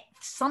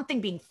something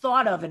being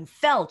thought of and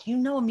felt? You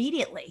know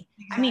immediately.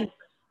 Exactly. I mean,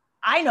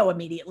 I know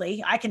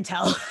immediately. I can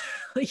tell.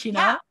 You know.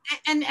 Yeah.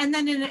 And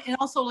then and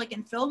also like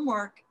in film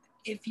work,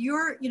 if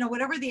you're, you know,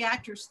 whatever the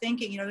actor's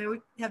thinking, you know, they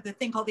would have the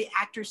thing called the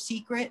actor's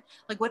secret,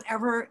 like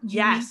whatever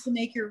you need to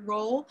make your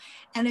role.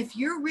 And if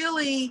you're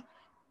really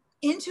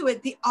into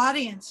it, the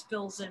audience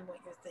fills in what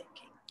you're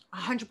thinking.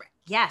 100%.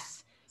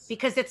 Yes.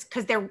 Because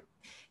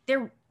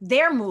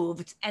they're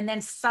moved and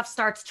then stuff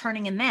starts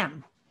turning in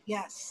them.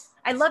 Yes.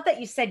 I love that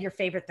you said your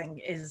favorite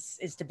thing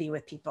is to be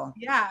with people.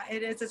 Yeah,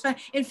 it is. It's fun.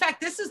 In fact,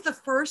 this is the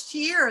first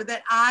year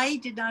that I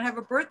did not have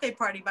a birthday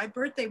party. My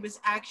birthday was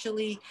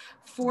actually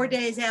 4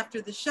 days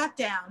after the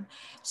shutdown.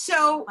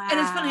 So, and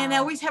it's funny, and I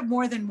always have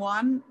more than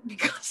one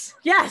because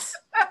yes,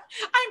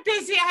 I'm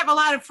busy. I have a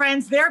lot of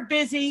friends. They're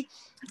busy.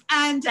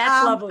 And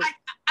that's lovely.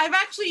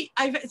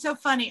 It's so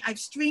funny. I've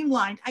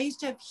streamlined. I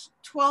used to have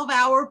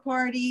 12-hour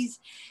parties,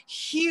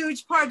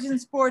 huge parties in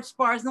sports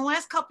bars. In the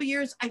last couple of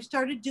years, I've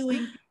started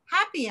doing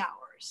happy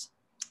hours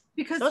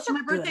because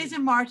my birthday's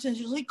in March and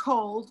it's usually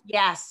cold.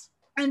 Yes.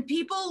 And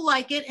people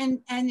like it.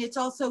 And it's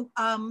also,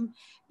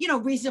 you know,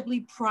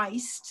 reasonably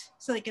priced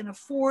so they can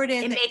afford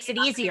it. It makes it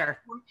easier.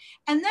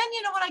 And then,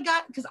 you know what I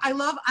got? Because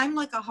I'm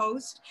like a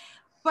host,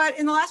 but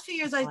in the last few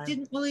years,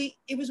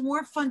 it was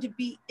more fun to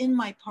be in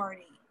my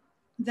party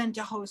than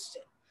to host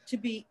it, to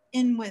be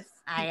in with.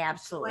 I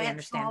absolutely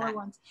understand that.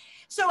 Ones.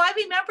 So I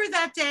remember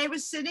that day I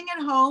was sitting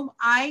at home.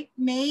 I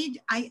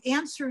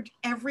answered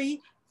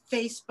every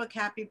Facebook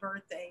happy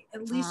birthday,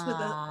 at least with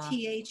a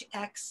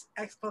THX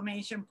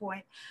exclamation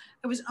point.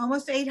 It was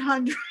almost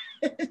 800.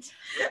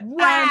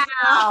 Wow.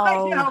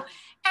 I know. And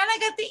I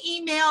got the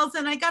emails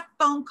and I got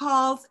phone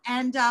calls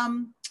and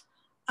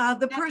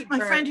My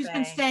friend who's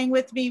been staying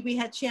with me, we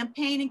had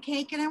champagne and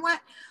cake, and I went,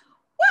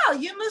 wow,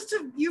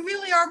 you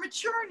really are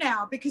mature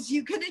now because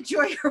you can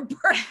enjoy your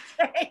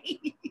birthday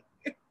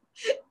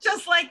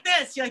just like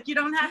this. Like, you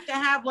don't have to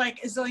have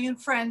like a zillion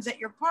friends at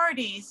your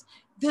parties.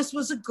 This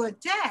was a good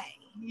day,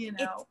 you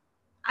know.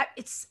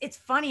 It's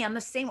funny. I'm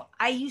the same.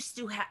 I used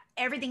to have,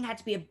 everything had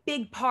to be a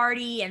big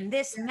party and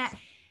this and that.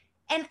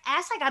 And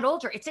as I got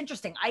older, it's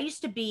interesting.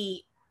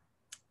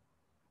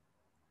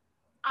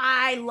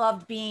 I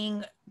loved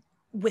being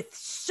with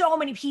so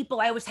many people.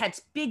 I always had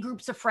big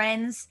groups of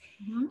friends.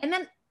 Mm-hmm. And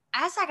then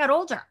as I got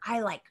older,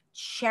 I like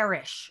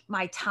cherish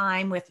my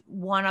time with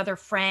one other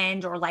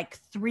friend or like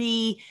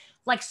three,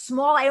 like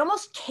small. I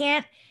almost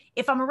can't,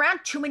 if I'm around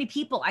too many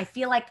people, I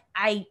feel like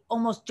I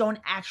almost don't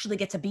actually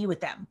get to be with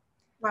them.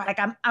 Right. Like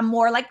I'm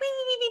more like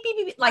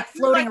like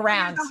floating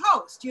around. You're the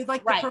host. You're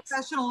like the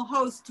professional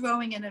host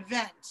throwing an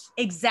event.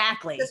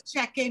 Exactly. Just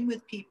check in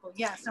with people.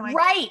 Yes. Yeah,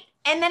 right.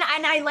 And then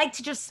I like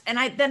to just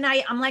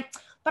I'm like,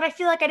 but I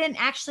feel like I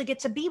didn't actually get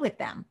to be with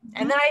them.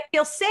 Mm-hmm. And then I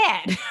feel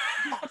sad.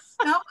 Yes.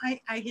 No,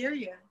 I hear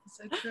you. It's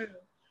so true.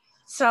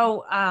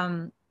 So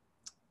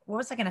what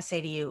was I gonna say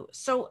to you?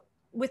 So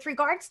with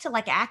regards to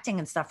like acting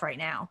and stuff right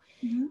now,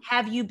 mm-hmm.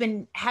 have you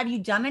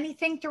done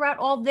anything throughout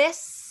all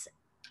this?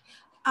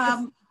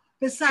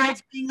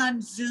 Besides being on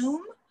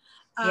Zoom,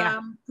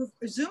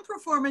 Zoom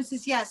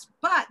performances, yes.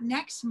 But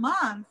next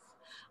month,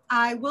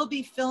 I will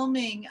be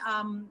filming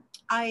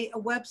a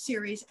web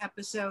series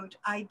episode.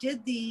 I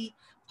did the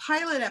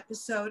pilot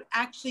episode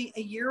actually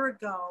a year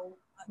ago.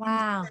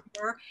 Wow.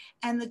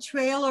 And the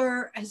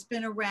trailer has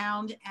been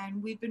around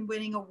and we've been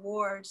winning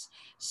awards.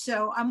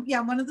 So I'm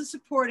one of the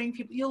supporting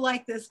people. You'll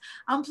like this.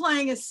 I'm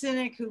playing a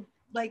cynic who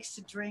likes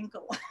to drink a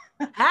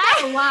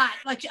lot.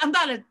 Like, I'm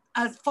not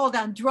a fall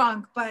down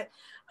drunk, but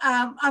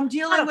I'm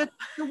dealing with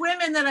the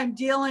women that I'm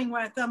dealing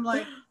with. I'm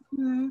like,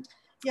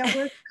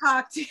 where's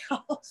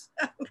cocktails?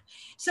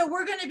 So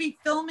we're going to be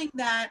filming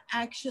that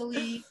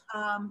actually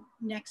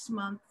next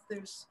month.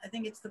 I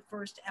think it's the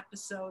first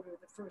episode or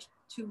the first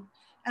two.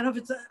 I don't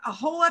know if it's a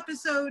whole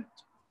episode,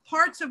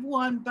 parts of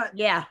one, but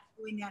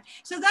doing that.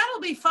 So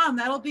that'll be fun.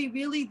 That'll be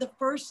really the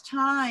first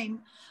time.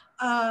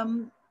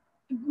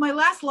 My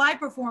last live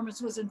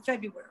performance was in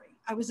February.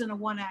 I was in a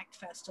one-act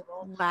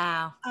festival.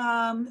 Wow.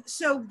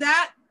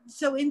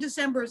 So in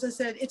December, as I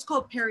said, it's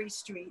called Perry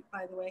Street,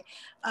 by the way.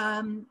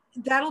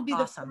 That'll be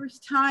awesome. The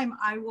first time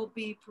I will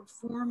be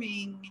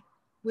performing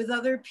with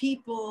other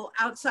people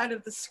outside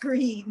of the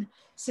screen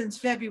since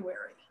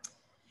February.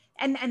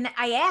 And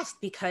I asked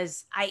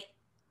because I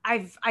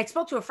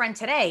spoke to a friend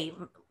today,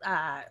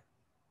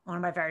 one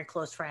of my very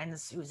close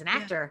friends who's an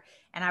actor,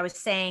 and I was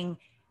saying,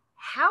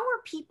 how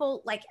are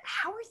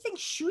things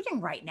shooting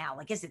right now?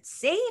 Like, is it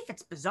safe?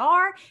 It's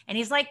bizarre. And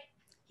he's like,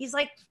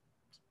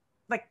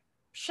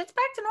 shit's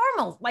back to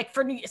normal. Like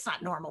it's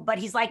not normal, but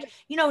he's like,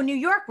 New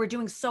York, we're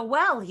doing so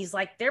well. He's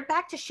like, they're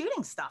back to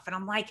shooting stuff. And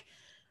I'm like,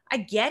 I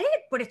get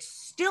it, but it's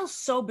still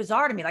so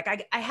bizarre to me. Like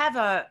I have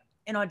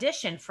an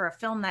audition for a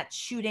film that's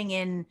shooting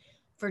in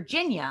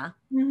Virginia.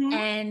 Mm-hmm.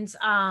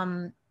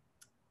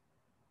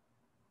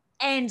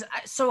 And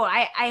so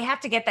I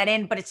have to get that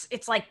in, but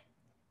it's like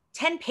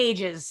 10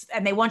 pages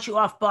and they want you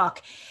off book,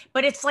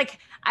 but it's like,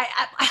 I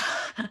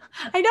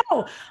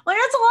know, like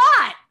that's a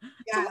lot.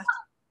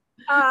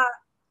 Yeah.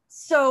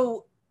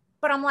 So,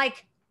 but I'm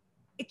like,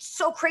 it's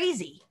so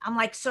crazy. I'm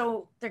like,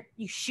 so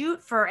you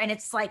shoot and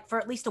it's like for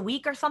at least a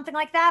week or something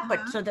like that. Uh-huh.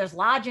 But so there's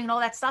lodging and all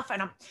that stuff.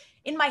 And I'm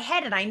in my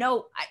head and I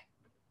know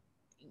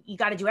you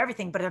got to do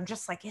everything, but I'm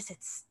just like, is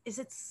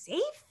it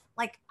safe?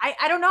 Like,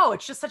 I don't know.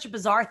 It's just such a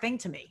bizarre thing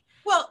to me.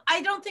 Well,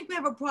 I don't think we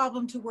have a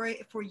problem to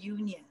worry for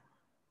union.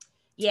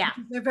 Yeah.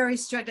 They're very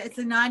strict. It's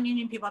the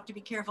non-union people have to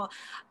be careful.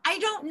 I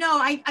don't know.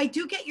 I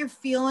do get your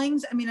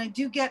feelings. I mean, I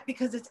do get,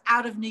 because it's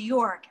out of New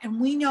York and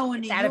we know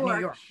in New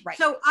York. Right.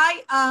 So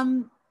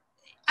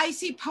I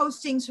see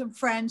postings from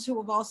friends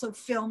who have also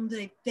filmed.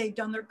 They've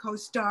done their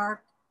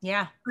co-star.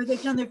 Yeah. Or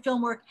they've done their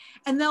film work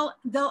and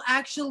they'll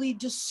actually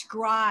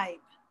describe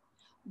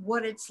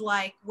what it's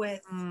like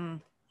with,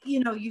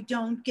 you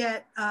don't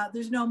get,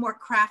 there's no more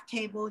craft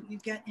table. You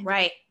get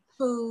right.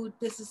 Food,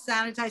 this is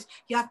sanitized.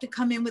 You have to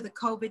come in with a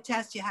COVID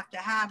test. You have to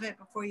have it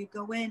before you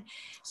go in.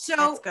 So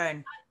that's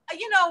good.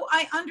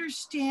 I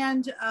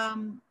understand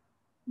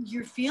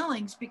your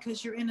feelings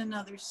because you're in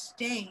another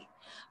state.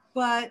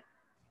 But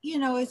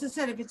as I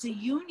said, if it's a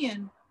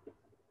union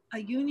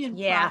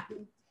project,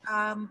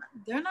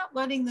 they're not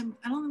letting them.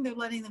 I don't think they're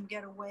letting them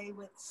get away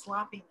with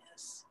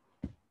sloppiness.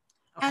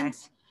 Okay.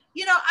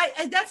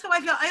 And that's how I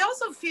feel. I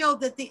also feel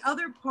that the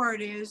other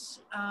part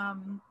is.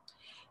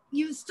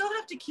 You still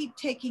have to keep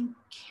taking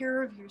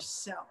care of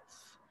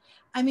yourself.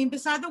 I mean,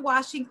 beside the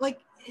washing,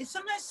 like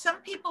sometimes some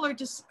people are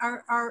just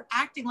are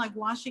acting like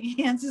washing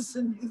hands is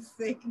a new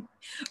thing,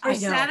 or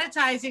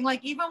sanitizing.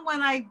 Like even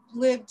when I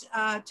lived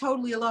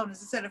totally alone,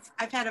 as I said,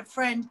 I've had a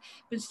friend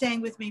been staying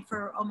with me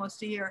for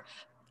almost a year.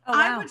 Oh,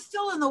 wow. I would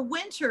still in the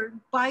winter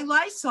buy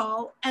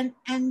Lysol and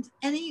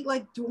any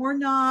like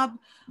doorknob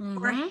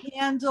or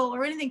handle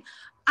or anything.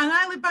 and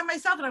I lived by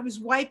myself, and I was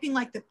wiping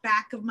like the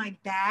back of my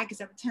bag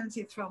because I have a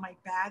tendency to throw my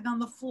bag on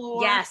the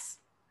floor. Yes.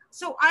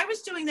 So I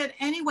was doing that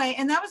anyway.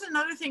 And that was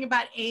another thing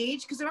about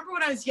age. Because I remember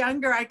when I was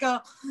younger, I go,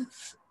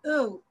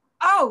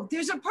 oh,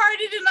 there's a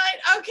party tonight.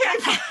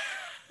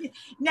 Okay.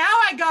 Now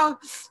I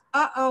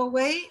go,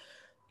 wait.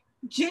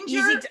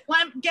 Ginger,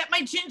 get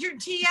my ginger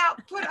tea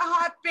out, put a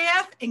hot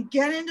bath, and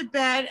get into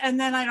bed, and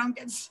then I don't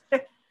get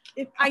sick.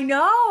 I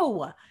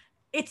know.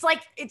 It's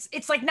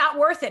like not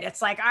worth it.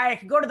 It's like I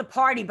could go to the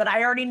party, but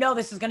I already know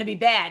this is going to be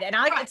bad, and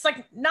it's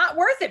like not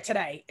worth it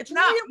today. It's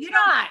no, really you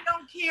not.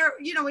 don't care.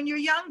 When you're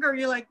younger,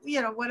 you're like,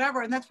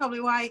 whatever, and that's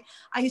probably why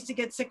I used to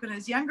get sick when I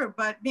was younger.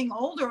 But being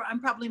older, I'm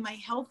probably my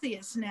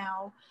healthiest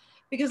now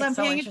because I'm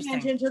paying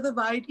attention to the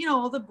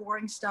all the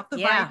boring stuff, the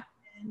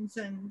vitamins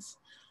and.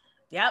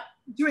 Yep.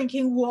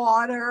 Drinking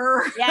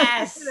water.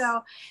 Yes.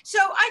 So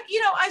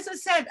as I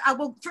said,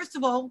 well, first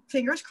of all,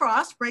 fingers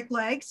crossed, break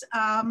legs.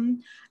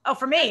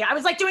 For me, I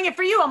was like doing it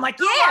for you. I'm like,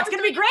 it's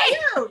going to be great.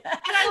 And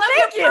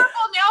I love your purple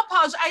nail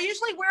polish. I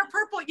usually wear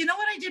purple. You know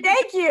what I did?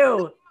 Thank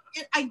you.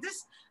 I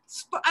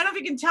don't know if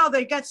you can tell,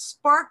 they got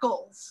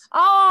sparkles.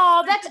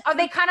 Oh, are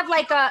they kind of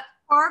like a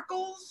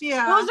sparkles?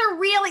 Yeah. Those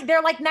are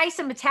they're like nice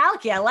and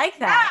metallic. I like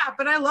that. Yeah,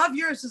 but I love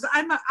yours.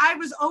 I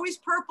was always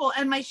purple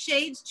and my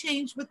shades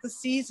changed with the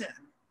season.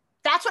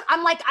 That's what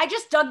I'm like. I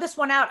just dug this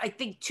one out, I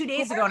think 2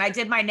 days ago, and I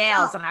did my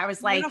nails, and I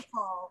was like,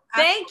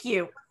 thank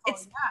you.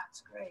 It's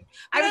great.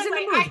 I was in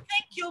the mood. I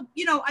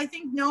think I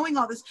think knowing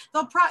all this,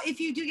 if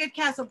you do get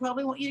cast, they'll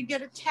probably want you to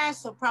get a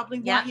test. They'll probably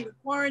want you to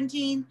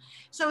quarantine.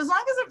 So as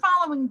long as they're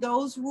following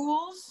those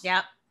rules.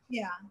 Yep.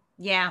 Yeah.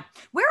 Yeah.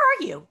 Where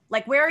are you?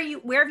 Like, where have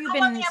you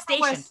been on the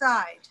stationed? Upper West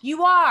Side.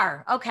 You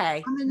are?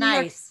 Okay.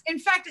 Nice. In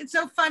fact, it's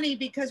so funny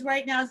because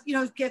right now,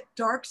 it gets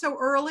dark so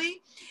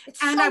early. It's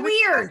so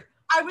weird.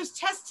 I was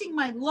testing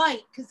my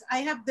light because I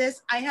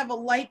have a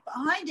light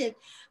behind it,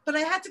 but I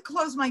had to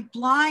close my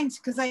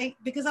blinds because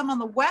I'm on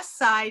the west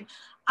side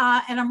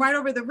and I'm right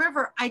over the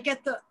river.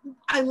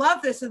 I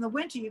love this in the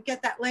winter. You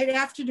get that late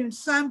afternoon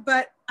sun,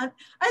 but I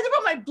had to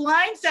put my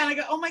blinds down. I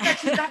go, oh my God,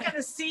 she's not going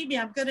to see me.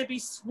 I'm going to be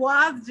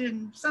swathed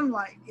in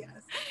sunlight.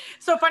 Yes.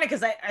 So funny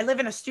because I live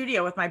in a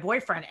studio with my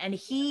boyfriend, and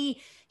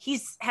he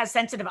has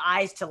sensitive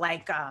eyes to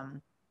like,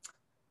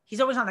 he's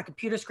always on the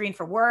computer screen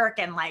for work,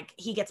 and like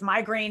he gets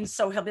migraines.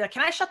 So he'll be like,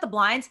 can I shut the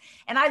blinds?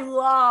 And I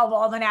love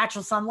all the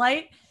natural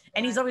sunlight.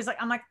 And he's always like,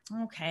 I'm like,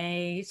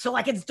 okay. So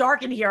like it's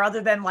dark in here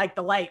other than like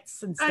the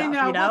lights and stuff, I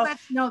know.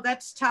 Well,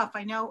 that's tough.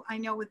 I know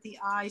with the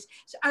eyes.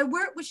 So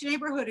which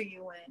neighborhood are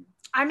you in?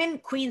 I'm in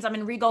Queens. I'm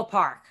in Rego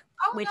Park,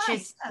 which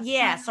nice.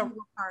 Is, so Rego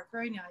Park.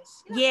 Very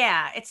nice.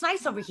 Yeah. It's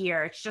nice over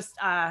here. It's just,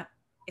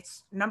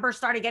 it's numbers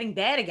started getting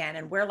bad again,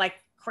 and we're like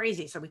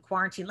crazy. So we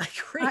quarantine like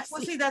crazy.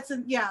 Well, see, that's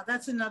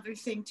another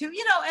thing too,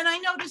 and I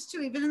noticed too,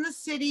 even in the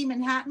city,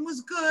 Manhattan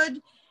was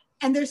good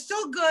and they're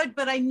still good.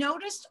 But I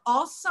noticed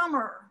all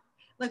summer,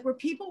 like where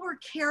people were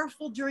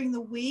careful during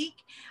the week,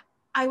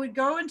 I would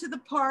go into the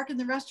park and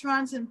the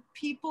restaurants and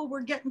people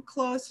were getting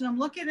close. And I'm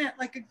looking at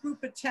like a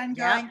group of 10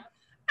 going,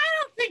 I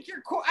don't think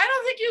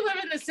you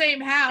live in the same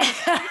house.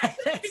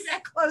 Be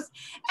that close.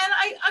 And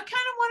I kind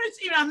of wanted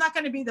to, I'm not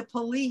going to be the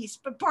police,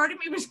 but part of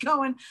me was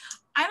going,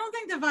 I don't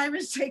think the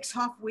virus takes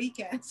off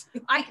weekends.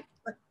 Do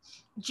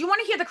you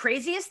want to hear the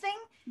craziest thing?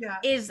 Yeah.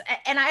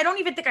 And I don't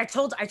even think I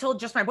told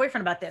just my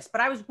boyfriend about this,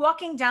 but I was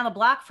walking down the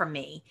block from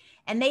me,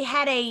 and they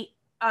had a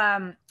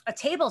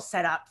table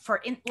set up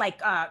for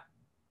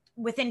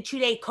within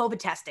 2-day COVID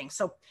testing.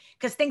 So,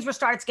 because things were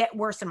starting to get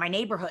worse in my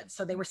neighborhood.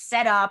 So they were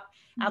set up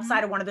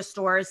outside of one of the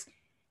stores.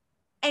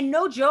 And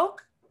no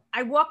joke,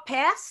 I walked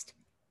past,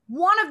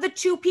 one of the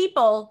 2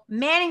 people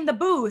manning the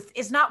booth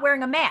is not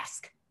wearing a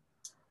mask.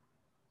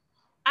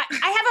 I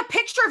have a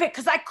picture of it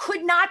because I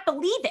could not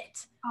believe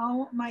it.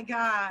 Oh my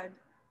God.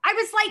 I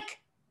was like,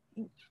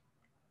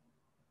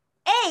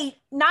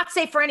 not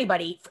safe for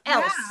anybody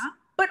else,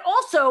 but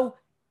also,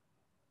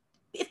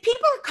 if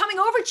people are coming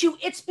over to you,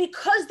 it's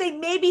because they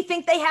maybe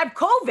think they have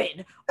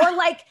COVID or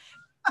like,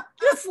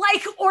 just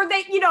like, or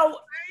they,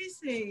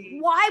 crazy.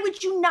 Why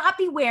would you not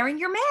be wearing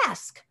your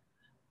mask?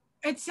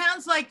 It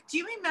sounds like, do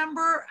you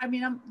remember, I'm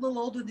a little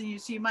older than you,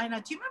 so you might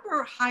not. Do you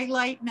remember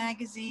Highlight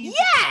magazine?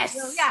 Yes.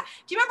 Yeah.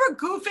 Do you remember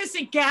Goofus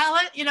and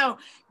Gallant?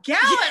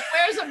 Gallant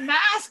wears a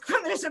mask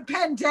when there's a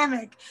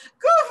pandemic.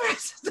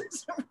 Goofus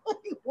doesn't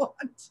really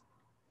want.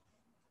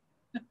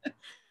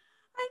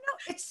 I know.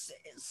 It's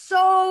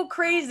so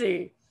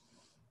crazy.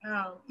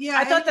 Oh, yeah.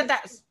 I thought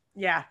that's,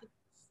 yeah.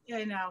 Yeah,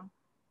 I know.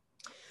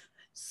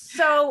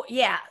 So,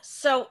 yeah.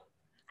 So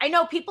I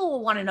know people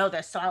will want to know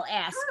this, so I'll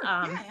ask. Sure.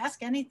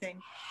 Ask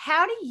anything.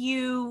 How do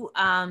you,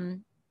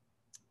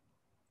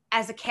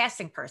 as a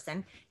casting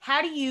person,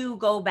 how do you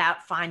go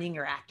about finding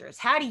your actors?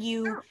 How do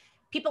you,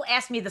 people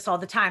ask me this all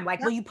the time,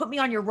 like, will you put me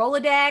on your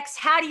Rolodex?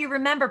 How do you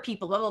remember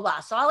people, blah, blah, blah.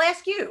 So I'll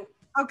ask you.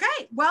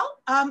 Okay. Well,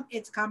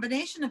 it's a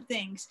combination of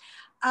things.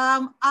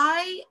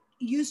 I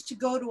used to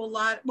go to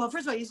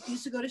first of all, I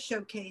used to go to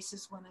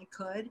showcases when I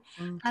could.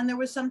 And there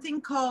was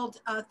something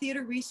called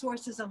Theater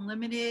Resources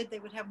Unlimited. They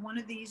would have one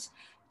of these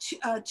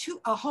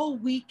a whole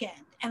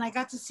weekend, and I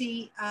got to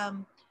see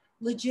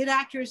legit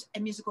actors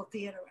and musical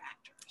theater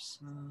actors.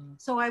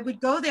 So I would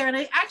go there, and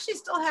I actually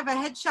still have a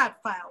headshot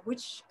file,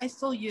 which I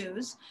still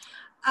use.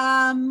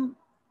 Whenever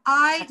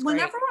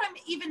I'm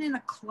even in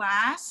a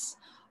class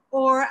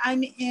or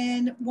I'm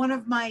in one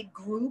of my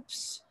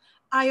groups,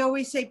 I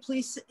always say,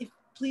 please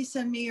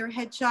send me your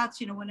headshots,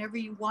 whenever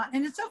you want.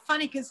 And it's so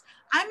funny because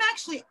I'm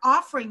actually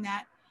offering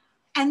that.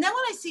 And then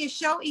when I see a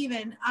show,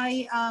 even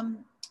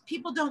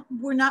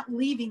we're not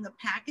leaving the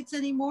packets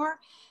anymore.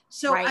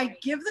 So I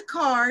give the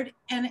card,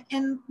 and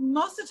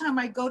most of the time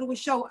I go to a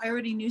show, I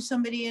already knew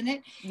somebody in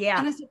it. Yeah.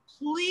 And I said,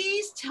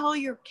 please tell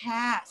your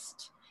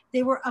cast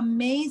they were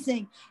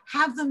amazing.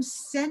 Have them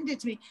send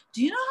it to me.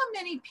 Do you know how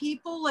many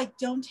people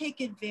don't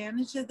take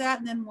advantage of that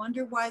and then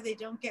wonder why they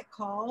don't get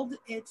called?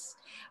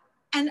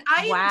 And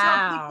I even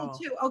tell people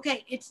too,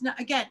 okay, it's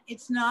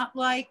not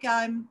like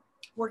I'm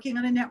working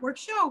on a network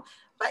show,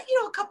 but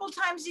a couple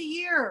times a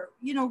year,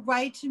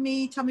 write to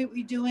me, tell me what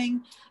you're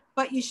doing,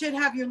 but you should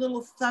have your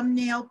little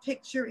thumbnail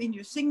picture in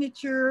your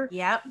signature.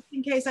 Yep.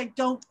 In case I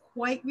don't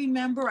quite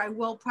remember, I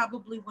will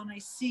probably when I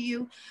see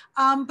you.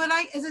 But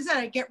as I said,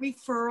 I get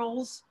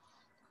referrals.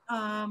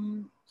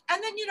 And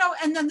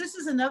then this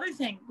is another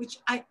thing, which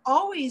I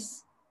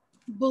always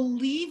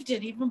believed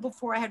in, even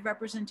before I had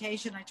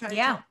representation. I try to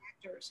tell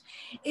actors,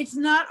 it's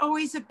not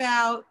always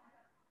about,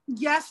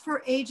 yes,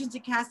 for agents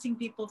and casting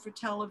people for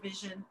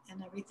television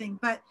and everything,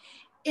 but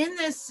in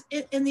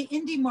the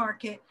indie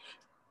market,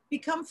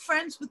 become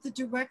friends with the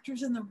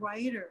directors and the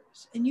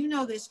writers. And you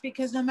know this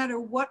because no matter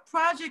what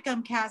project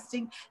I'm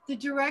casting, the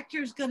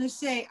director is going to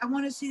say, I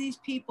want to see these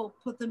people,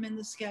 put them in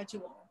the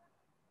schedule.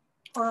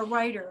 Or a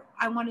writer,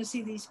 I want to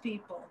see these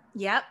people.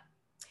 Yep.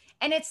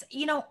 And it's,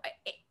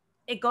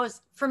 it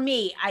goes, for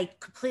me, I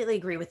completely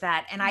agree with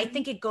that. And I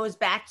think it goes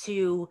back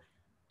to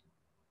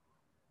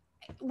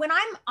when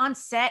I'm on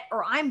set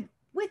or I'm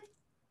with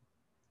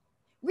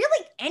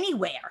really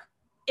anywhere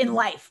in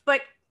life,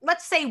 but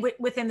let's say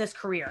within this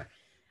career,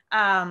 if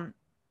I'm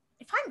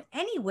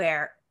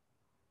anywhere,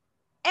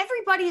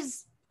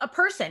 everybody's a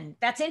person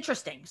that's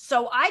interesting.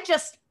 So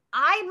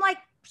I'm like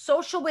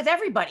social with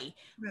everybody.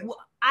 Right.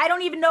 I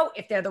don't even know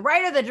if they're the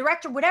writer, the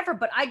director, whatever,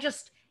 but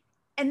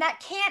and that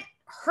can't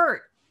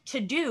hurt to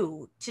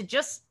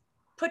just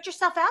put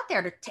yourself out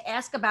there to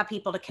ask about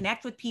people, to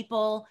connect with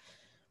people.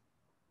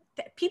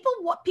 People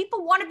want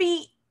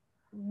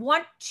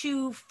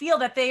to feel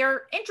that they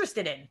are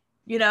interested in,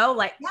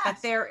 that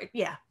they're,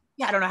 yeah.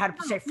 I don't know how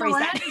to phrase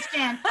that. I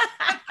understand.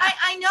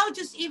 I know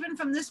just even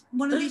from this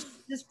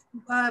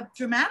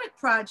dramatic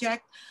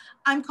project,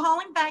 I'm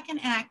calling back an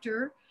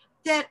actor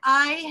that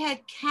I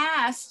had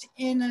cast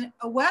in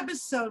a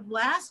webisode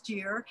last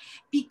year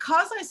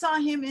because I saw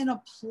him in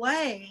a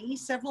play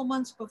several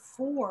months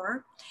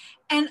before.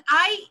 And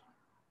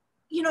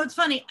it's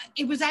funny,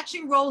 it was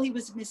actually a role he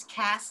was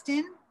miscast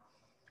in.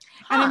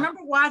 And I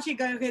remember watching,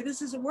 going, okay,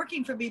 this isn't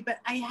working for me, but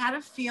I had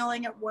a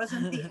feeling it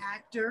wasn't the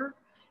actor.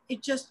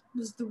 It just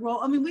was the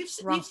role. I mean, you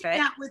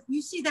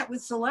see that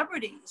with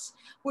celebrities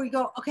where you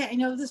go, okay, I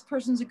know this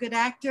person's a good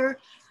actor.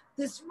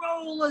 This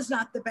role is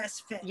not the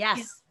best fit.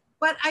 Yes.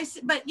 But I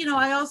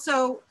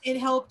also, it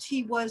helped.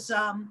 He was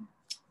a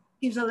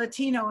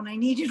Latino and I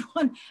needed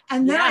one.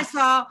 And then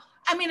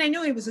I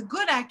knew he was a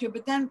good actor,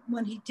 but then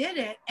when he did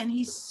it, and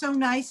he's so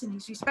nice and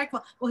he's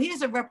respectful. Well,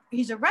 he's a rep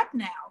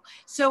now.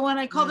 So when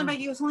I called him back,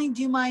 he goes, "Helene,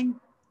 do you mind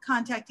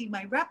contacting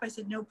my rep?" I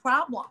said, "No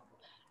problem."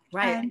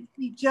 Right. And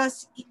he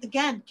just,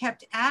 again,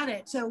 kept at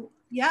it. So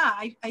yeah,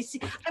 I see.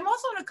 I'm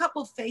also in a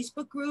couple of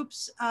Facebook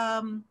groups,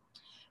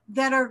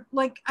 that are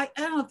like, I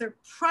don't know if they're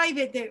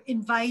private, they're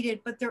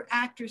invited, but they're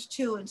actors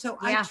too. And so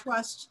I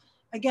trust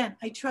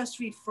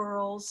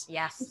referrals.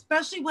 Yes.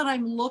 Especially when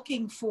I'm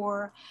looking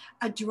for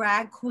a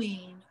drag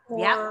queen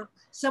or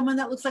someone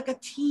that looks like a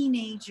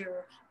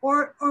teenager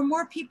or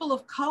more people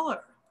of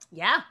color.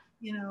 Yeah.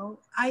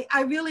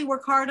 I really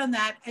work hard on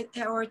that,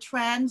 or a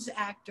trans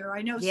actor.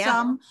 I know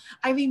some.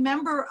 I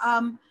remember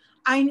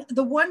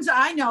the ones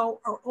I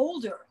know are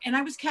older, and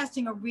I was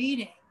casting a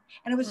reading.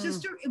 And it was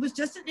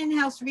just an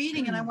in-house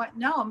reading. And I went,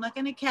 no, I'm not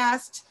going to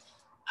cast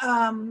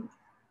a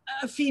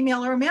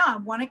female or a male. I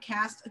want to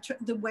cast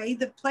the way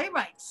the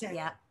playwright said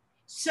it.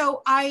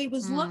 So I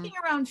was looking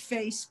around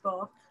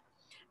Facebook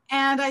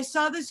and I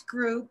saw this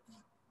group.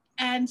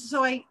 And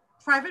so I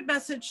private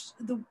messaged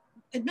the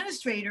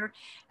administrator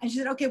and she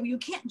said, okay, well, you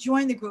can't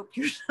join the group.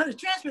 You're not a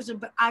trans person,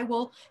 but I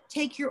will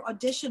take your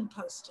audition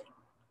posting.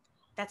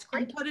 That's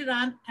great. And put it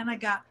on, and I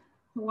got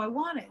who I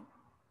wanted.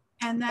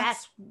 And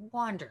that's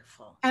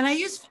wonderful. And I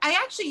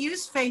actually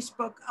use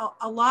Facebook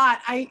a lot.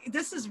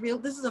 This is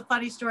a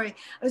funny story.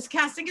 I was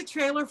casting a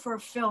trailer for a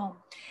film,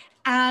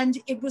 and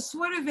it was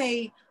sort of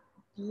a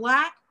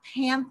Black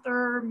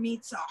Panther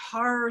meets a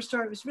horror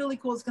story. It was really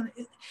cool. It's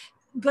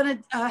gonna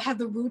have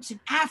the roots in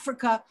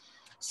Africa.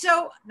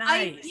 So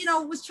nice.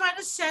 I was trying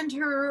to send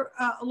her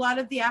a lot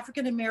of the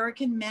African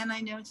American men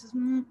I know. And she says,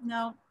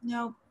 no,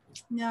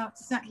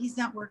 it's not. He's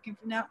not working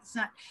for now. It's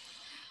not.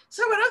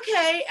 So I went,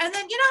 okay. And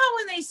then, you know how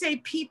when they say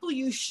people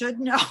you should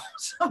know?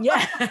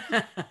 Yeah.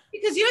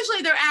 Because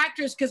usually they're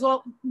actors because,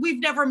 well,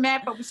 we've never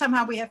met, but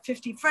somehow we have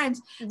 50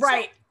 friends.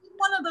 Right. So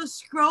one of those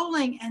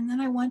scrolling. And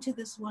then I went to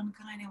this one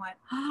guy and I went,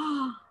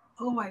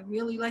 oh, I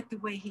really like the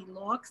way he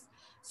looks.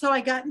 So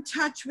I got in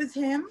touch with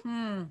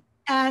him.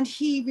 And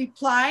he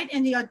replied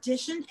and he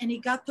auditioned and he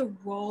got the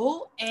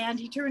role and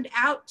he turned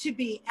out to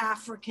be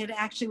African,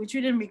 actually, which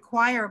we didn't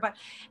require. But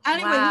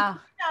anyway, he turned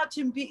out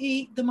to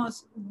be the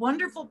most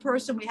wonderful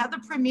person. We had the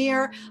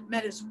premiere,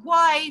 met his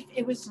wife.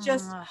 It was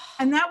just,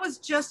 and that was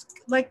just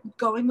like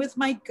going with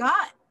my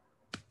gut.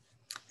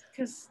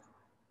 Because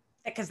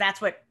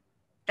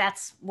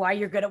that's why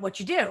you're good at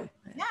what you do.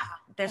 Yeah.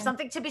 There's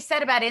something to be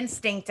said about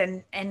instinct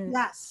and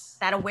yes,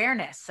 that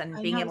awareness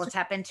and being able to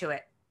tap into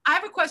it. I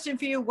have a question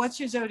for you. What's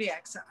your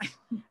zodiac sign?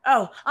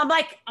 Oh, I'm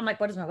like,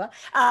 what is my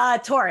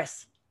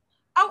Taurus.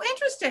 Oh,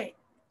 interesting.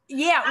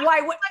 Yeah.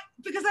 Why?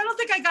 Because I don't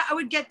think I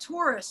would get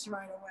Taurus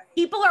right away.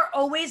 People are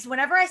always,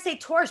 whenever I say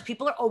Taurus,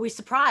 people are always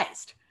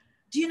surprised.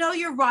 Do you know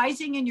your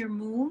rising and your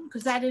moon?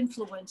 Because that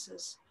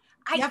influences.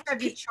 You have to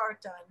have your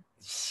chart done.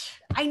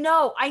 I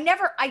know.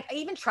 I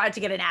even tried to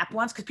get an app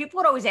once because people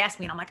would always ask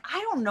me and I'm like, I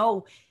don't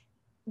know.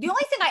 The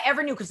only thing I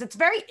ever knew, because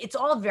it's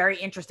all very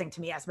interesting to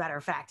me, as a matter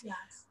of fact. Yes.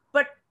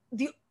 But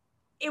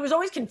it was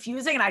always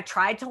confusing and I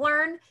tried to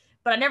learn,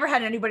 but I never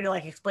had anybody to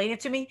like explain it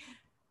to me.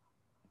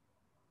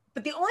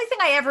 But the only thing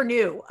I ever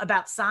knew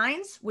about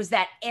signs was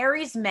that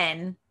Aries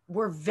men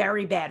were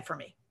very bad for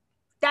me.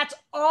 That's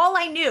all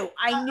I knew.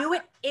 I knew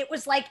it. It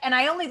was like, and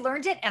I only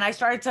learned it and I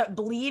started to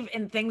believe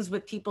in things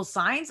with people's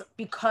signs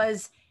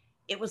because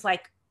it was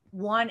like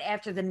one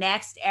after the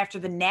next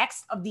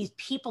of these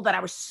people that I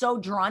was so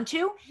drawn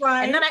to.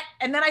 Right.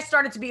 And then I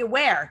started to be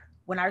aware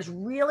when I was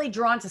really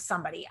drawn to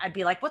somebody, I'd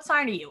be like, what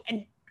sign are you?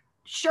 And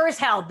sure as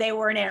hell, they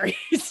were an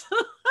Aries.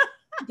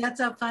 That's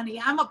so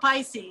funny. I'm a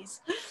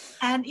Pisces.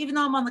 And even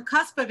though I'm on the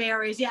cusp of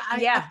Aries,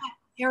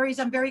 Aries,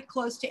 I'm very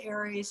close to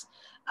Aries.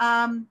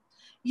 I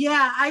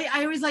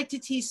always like to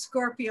tease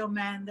Scorpio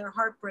men. They're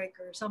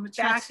heartbreakers. I'm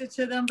attracted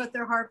to them, but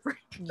they're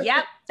heartbreakers.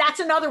 Yep. That's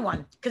another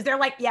one. Because they're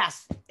like,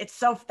 yes,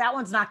 that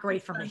one's not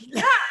great for me.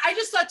 Yeah, I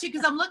just thought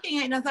because I'm looking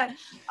at it and I thought,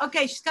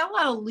 okay, she's got a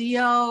lot of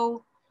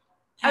Leo.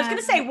 I was going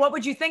to say, what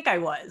would you think I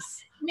was?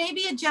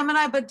 Maybe a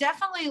Gemini, but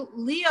definitely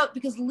Leo,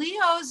 because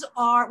Leos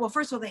are, well,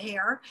 first of all, the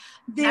hair.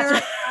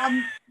 They're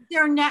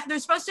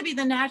supposed to be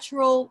the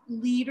natural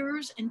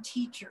leaders and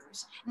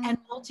teachers and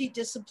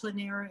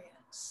multidisciplinarians.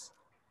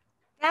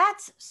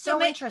 That's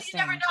so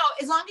interesting. You never know.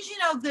 As long as you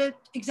know the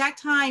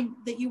exact time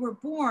that you were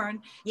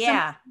born.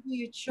 Yeah.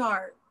 Your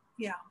chart.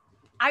 Yeah.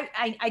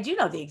 I do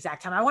know the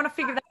exact time. I want to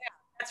figure that out.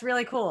 That's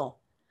really cool.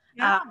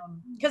 Yeah.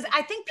 Because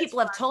I think people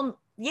have told me,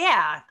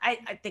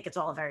 I think it's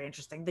all very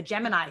interesting. The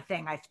Gemini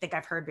thing, I think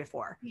I've heard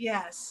before.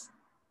 Yes.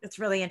 It's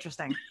really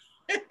interesting.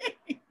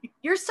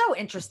 You're so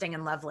interesting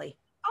and lovely.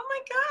 Oh my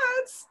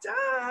God,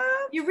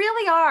 stop. You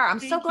really are. I'm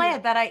so glad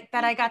you.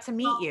 that I got to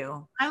meet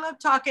you. I love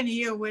talking to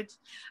you, which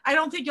I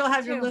don't think you'll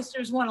have your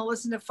listeners want to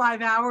listen to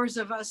 5 hours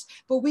of us,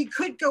 but we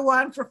could go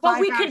on for 5 hours.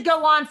 But we could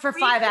go on for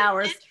 5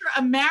 hours.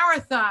 A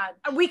marathon.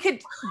 We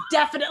could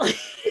definitely.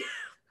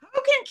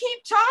 Who can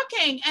keep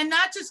talking and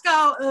not just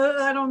go,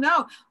 I don't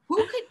know.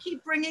 Who could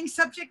keep bringing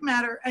subject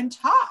matter and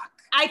talk?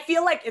 I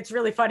feel like it's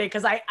really funny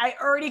because I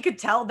already could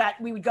tell that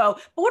we would go,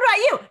 but what about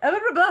you?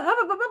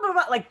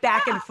 Like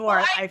back and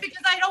forth.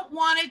 Because I don't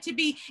want it to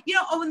be,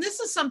 and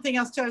this is something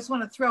else too I just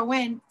want to throw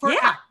in for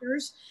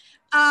actors.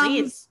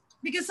 Please.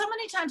 Because so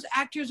many times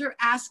actors are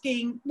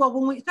asking,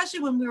 especially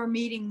when we were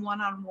meeting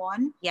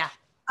one-on-one. Yeah.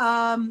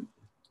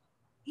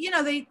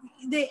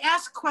 They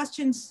ask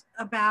questions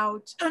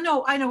about, I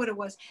know what it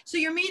was. So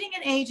you're meeting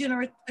an agent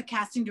or a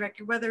casting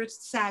director, whether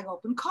it's SAG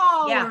Open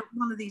Call or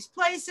one of these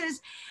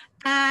places,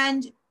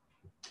 and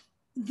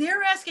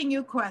they're asking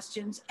you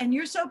questions and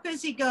you're so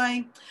busy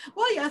going,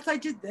 well, yes, I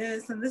did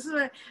this and this is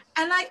what,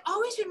 and I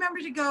always remember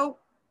to go,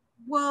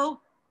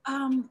 well,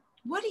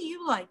 what do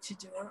you like to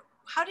do? Or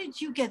how did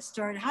you get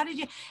started?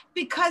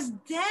 Because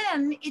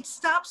then it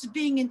stops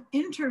being an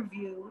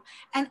interview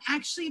and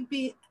actually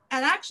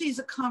is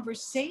a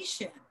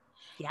conversation.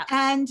 Yeah.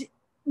 And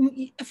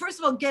first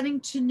of all,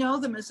 getting to know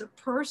them as a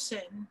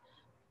person,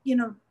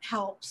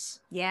 helps.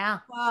 Yeah.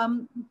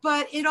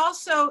 But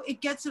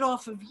it gets it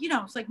off of,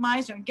 it's like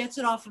Meisner, it gets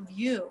it off of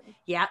you.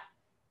 Yeah.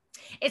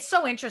 It's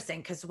so interesting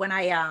because when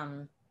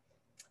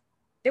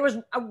there was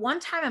one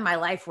time in my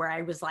life where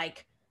I was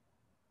like,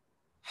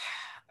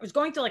 I was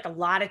going through like a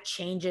lot of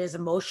changes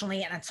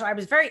emotionally. And so I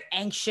was very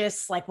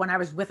anxious, like when I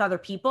was with other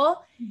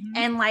people. Mm-hmm.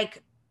 And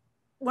like,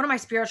 one of my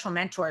spiritual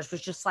mentors was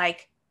just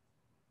like,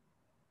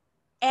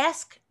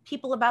 ask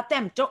people about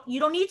them. You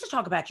don't need to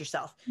talk about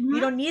yourself. Mm-hmm.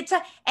 You don't need to.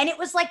 And it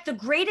was like the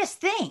greatest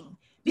thing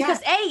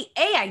because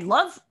I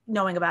love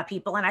knowing about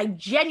people and I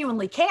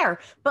genuinely care,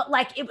 but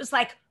like, it was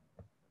like,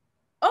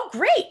 oh,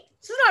 great.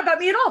 This is not about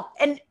me at all.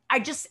 And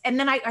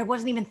then I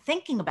wasn't even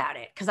thinking about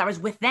it because I was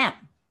with them.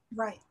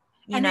 Right.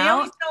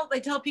 They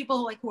tell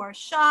people like who are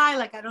shy,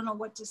 like, I don't know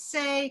what to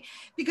say,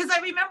 because I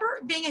remember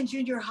being in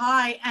junior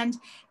high and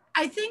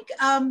I think,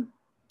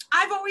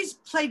 I've always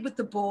played with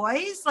the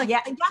boys. Like,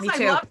 Yeah, yes, me I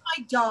too. love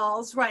my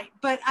dolls, right?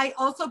 But I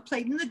also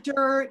played in the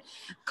dirt,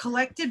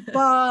 collected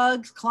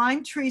bugs,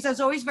 climbed trees. I was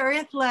always very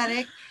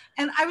athletic.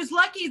 And I was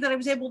lucky that I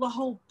was able to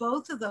hold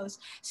both of those.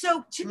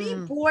 So to me,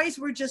 boys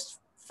were just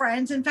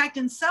friends. In fact,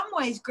 in some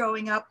ways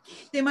growing up,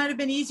 they might have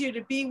been easier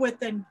to be with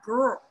than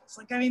girls.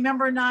 Like I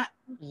remember not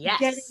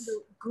getting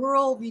the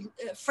girl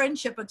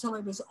friendship until I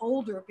was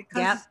older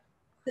because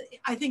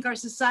I think our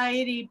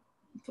society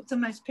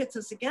sometimes pits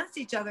us against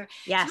each other.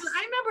 Yes. So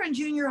I remember in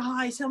junior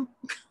high,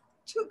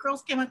 two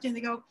girls came up to me and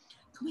they go,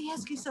 "Can we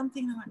ask you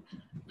something?" And I went,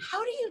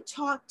 "How do you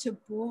talk to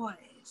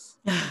boys?"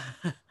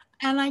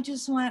 And I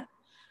just went,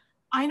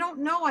 "I don't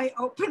know." I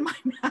opened my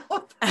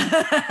mouth.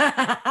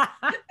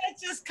 It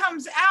just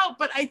comes out.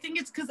 But I think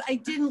it's because I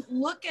didn't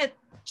look at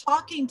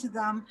talking to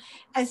them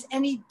as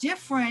any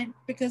different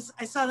because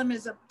I saw them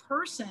as a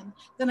person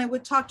than I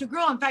would talk to a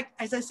girl. In fact,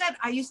 as I said,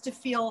 I used to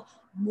feel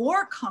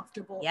more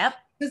comfortable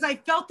because I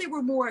felt they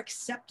were more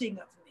accepting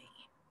of me,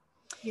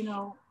 you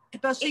know,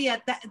 especially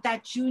at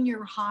that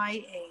junior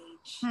high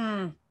age.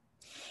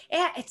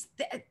 Yeah,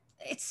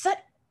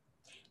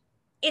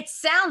 it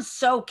sounds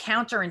so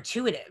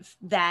counterintuitive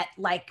that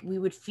like we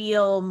would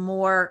feel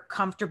more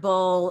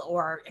comfortable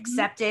or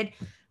accepted,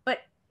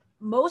 but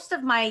most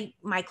of my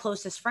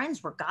closest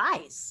friends were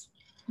guys.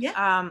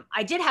 Yeah.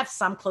 I did have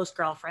some close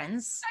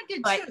girlfriends. I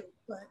did too,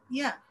 but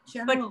yeah,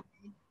 generally.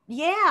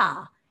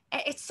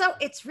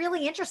 It's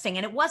really interesting.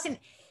 And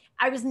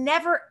I was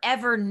never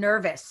ever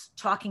nervous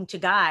talking to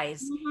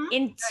guys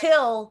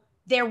until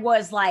there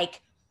was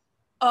like,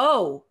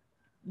 oh,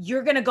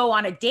 you're going to go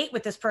on a date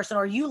with this person,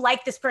 or you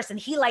like this person,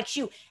 he likes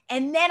you.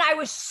 And then I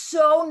was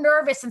so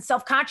nervous and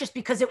self-conscious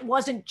because it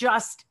wasn't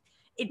just,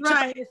 it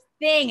took this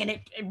thing, and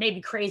it made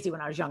me crazy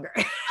when I was younger.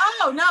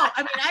 Oh no.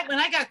 I mean, when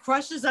I got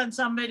crushes on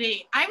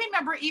somebody, I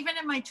remember even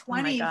in my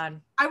 20s,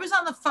 I was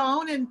on the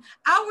phone and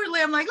outwardly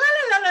I'm like, la,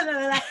 la, la, la,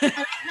 la, la. And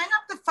I hang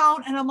up the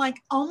phone and I'm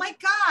like, oh my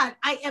God,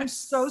 I am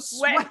so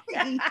sweaty.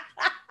 And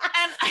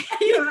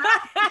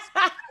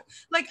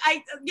like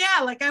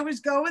I was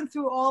going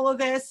through all of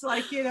this,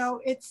 like, you know,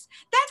 that's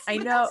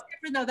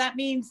different though. That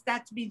means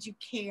you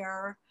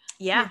care.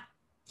 Yeah.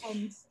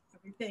 And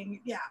everything.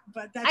 Yeah.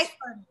 But that's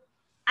funny.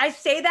 I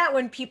say that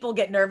when people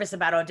get nervous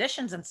about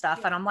auditions and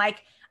stuff, and I'm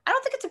like, I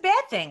don't think it's a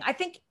bad thing. I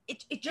think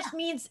it just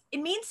means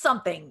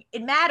something.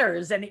 It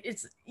matters, and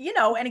it's, you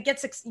know, and it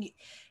gets.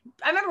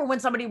 I remember when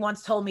somebody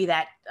once told me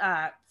that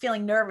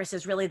feeling nervous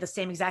is really the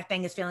same exact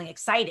thing as feeling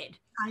excited.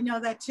 I know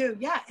that too.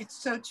 Yeah, it's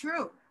so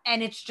true.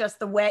 And it's just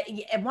the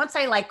way. And once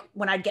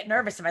when I'd get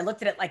nervous, if I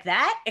looked at it like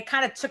that, it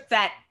kind of took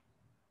that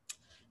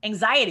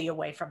anxiety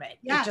away from it.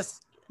 Yes. It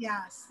just.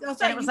 Yes. It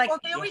was like,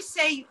 they always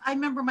say, I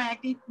remember my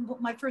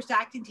first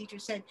acting teacher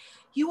said,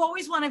 you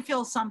always want to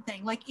feel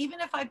something. Like,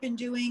 even if I've been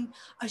doing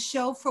a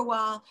show for a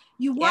while,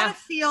 you want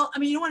to feel, I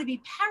mean, you don't want to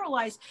be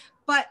paralyzed,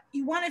 but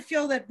you want to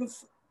feel that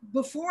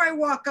before I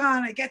walk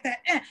on, I get that,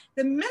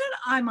 the minute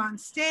I'm on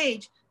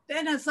stage,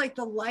 then it's like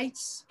the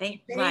lights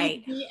me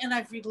and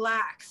I've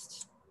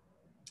relaxed.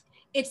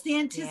 It's the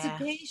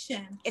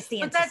anticipation. Yeah. It's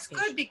the anticipation. But that's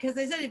good because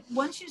they said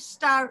once you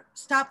stop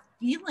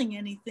feeling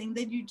anything,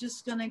 then you're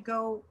just going to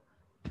go,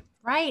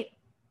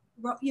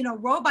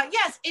 robot.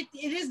 Yes, it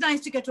is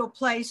nice to get to a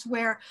place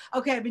where,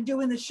 okay, I've been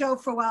doing the show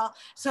for a while,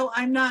 so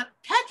I'm not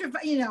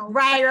petrified, you know.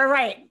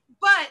 Right.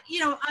 But, you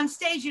know, on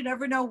stage, you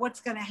never know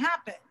what's going to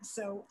happen.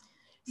 So,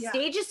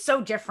 Stage is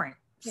so different.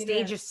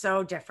 Stage is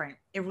so different.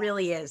 It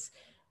really is.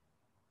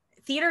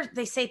 Theater,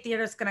 they say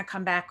theater's going to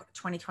come back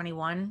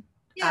 2021.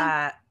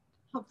 Yeah,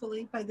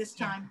 hopefully by this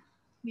time.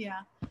 Yeah.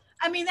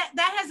 I mean,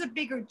 that has a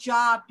bigger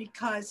job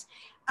because,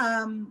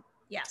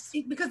 yes,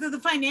 because of the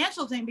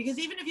financial thing. Because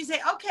even if you say,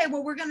 okay,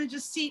 well, we're going to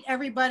just seat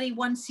everybody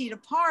one seat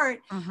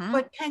apart,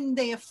 but can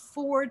they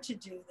afford to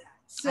do that?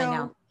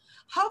 So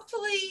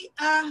hopefully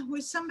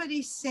with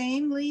somebody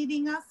sane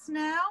leading us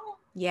now.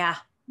 Yeah.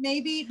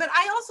 Maybe. But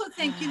I also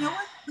think, you know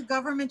what the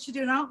government should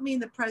do? And I don't mean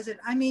the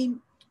president. I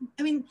mean,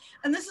 and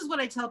this is what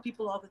I tell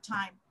people all the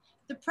time.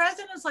 The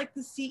president is like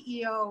the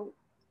CEO.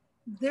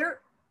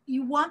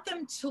 You want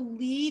them to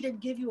lead and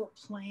give you a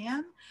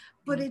plan,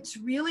 but it's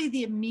really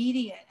the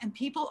immediate. And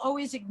people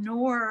always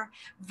ignore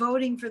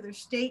voting for their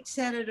state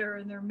senator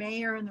and their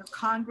mayor and their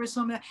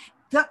congresswoman.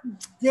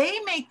 They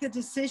make the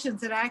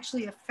decisions that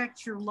actually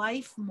affect your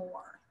life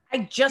more.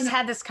 I just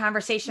had this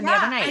conversation the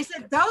other night. I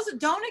said,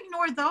 don't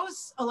ignore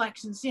those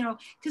elections, you know,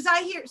 because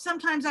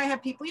sometimes I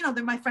have people, you know,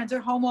 they're my friends,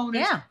 they're homeowners.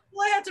 Yeah.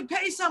 Well, I have to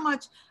pay so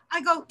much.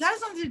 I go, that has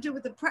nothing to do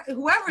with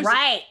whoever's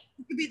right.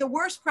 It could be the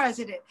worst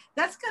president.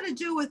 That's got to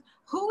do with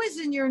who is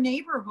in your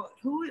neighborhood,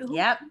 who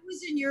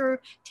is in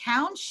your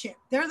township.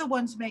 They're the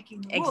ones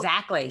making the rules.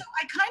 Exactly. So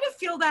I kind of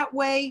feel that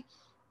way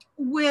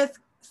with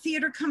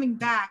theater coming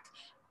back.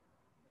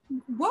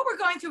 What we're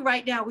going through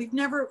right now, we've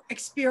never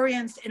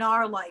experienced in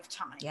our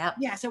lifetime. Yep.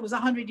 Yes, it was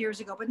 100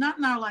 years ago, but not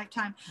in our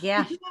lifetime.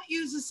 Yeah. We cannot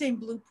use the same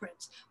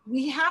blueprints.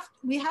 We have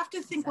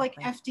to think like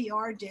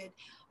FDR did.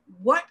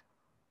 What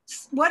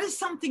is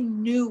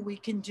something new we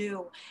can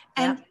do?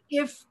 And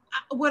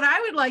what I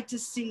would like to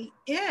see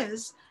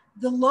is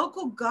the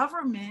local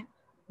government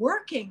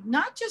working,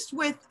 not just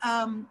with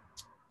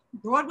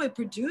Broadway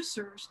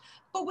producers,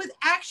 but with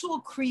actual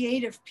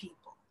creative people.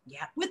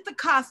 Yeah. With the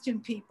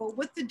costume people,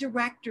 with the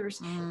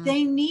directors.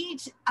 They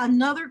need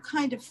another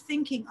kind of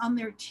thinking on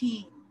their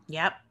team.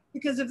 Yep.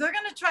 Because if they're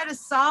going to try to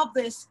solve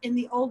this in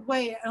the old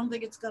way, I don't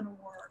think it's going to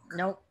work.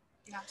 Nope.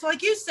 Yeah. So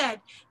like you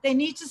said, they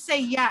need to say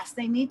yes.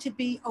 They need to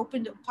be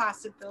open to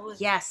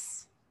possibilities.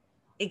 Yes.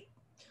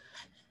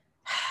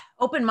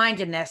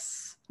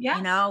 Open-mindedness, Yes.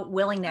 you know,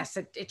 willingness,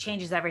 it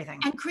changes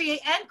everything. And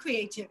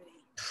creativity.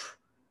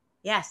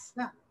 Yes.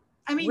 Yeah.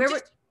 I mean,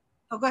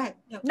 oh, go ahead.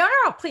 No,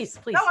 please.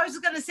 No, I was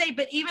going to say,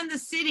 but even the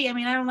city, I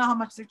mean, I don't know how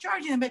much they're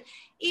charging them, but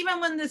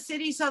even when the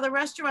city saw the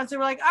restaurants, they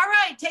were like, all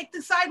right, take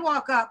the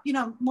sidewalk up. You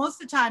know,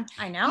 most of the time,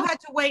 I know. you had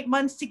to wait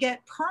months to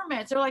get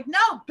permits. They're like,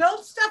 no,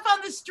 build stuff on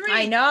the street.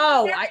 I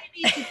know. Whatever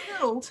you need to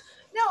do.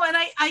 No, and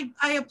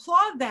I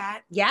applaud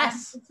that.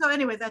 Yes. So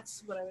anyway,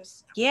 that's what I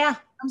was. Yeah.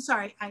 I'm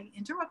sorry, I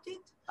interrupted.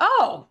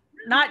 Oh,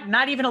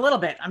 not even a little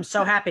bit. I'm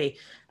so happy.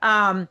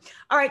 All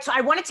right. So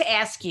I wanted to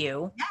ask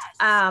you,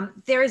 Yes.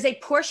 there is a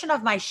portion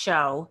of my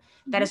show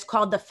that is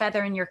called The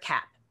Feather in Your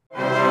Cap.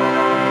 Okay.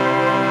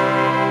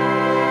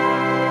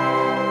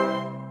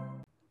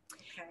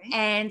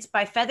 And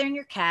by feather in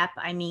your cap,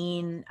 I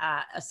mean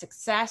a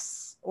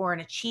success or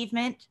an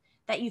achievement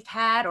that you've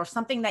had or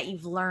something that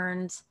you've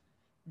learned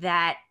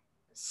that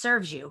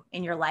serves you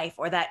in your life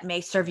or that may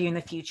serve you in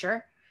the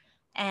future.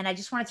 And I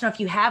just wanted to know if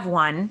you have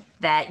one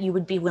that you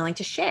would be willing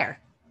to share.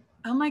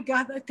 Oh my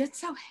God,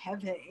 that's so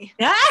heavy.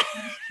 Yeah.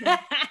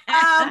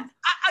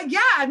 Yeah,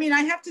 I mean,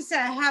 I have to say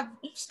I have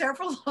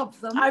several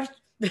of them.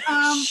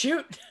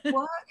 Shoot.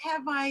 What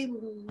have I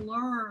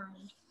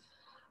learned?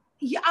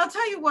 Yeah, I'll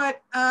tell you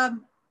what.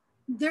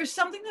 There's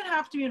something that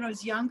happened to me when I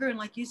was younger, and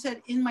like you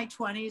said, in my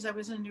 20s, I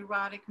was a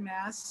neurotic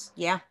mess.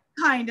 Yeah.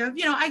 Kind of.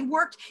 You know, I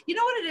worked. You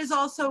know what it is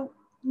also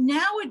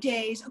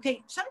nowadays?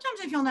 Okay, sometimes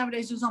I feel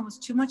nowadays there's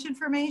almost too much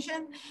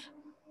information,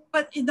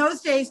 but in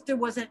those days there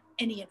wasn't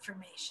any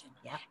information.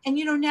 Yeah. And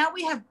you know, now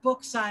we have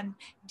books on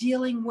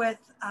dealing with,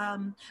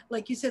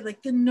 like you said,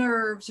 like the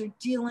nerves or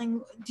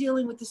dealing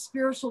with the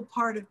spiritual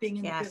part of being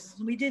in the business.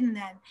 And we didn't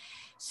then.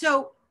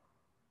 So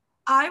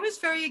I was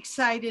very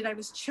excited. I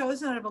was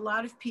chosen out of a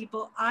lot of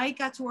people. I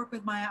got to work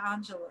with Maya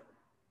Angelou.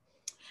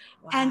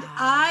 Wow. And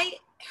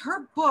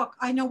her book,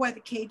 I Know Why the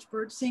Caged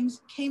Bird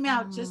Sings, came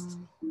out just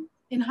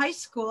in high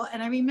school.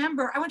 And I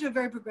remember I went to a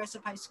very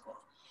progressive high school.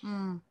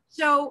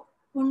 So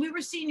when we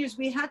were seniors,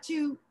 we had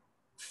to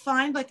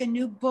find like a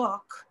new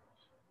book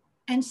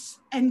and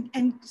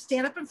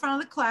stand up in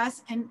front of the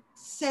class and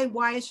say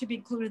why it should be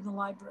included in the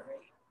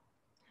library.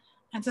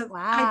 And so,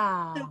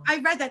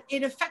 I read that.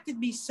 It affected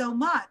me so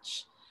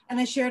much. And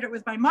I shared it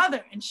with my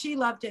mother and she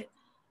loved it.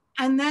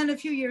 And then a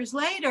few years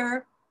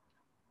later,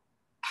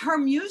 her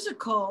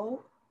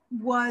musical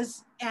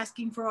was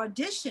asking for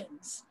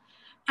auditions.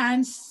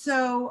 And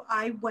so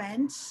I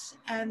went,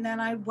 and then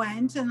I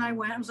went, and I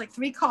went. It was like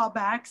 3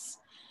 callbacks,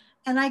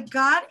 and I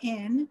got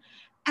in.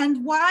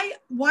 And while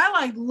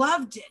I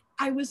loved it,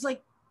 I was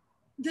like,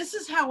 this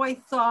is how I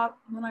thought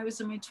when I was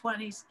in my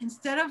 20s.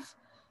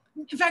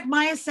 In fact,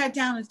 Maya sat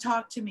down and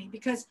talked to me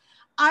because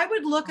I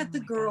would look at the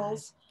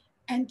girls,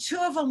 and 2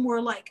 of them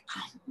were like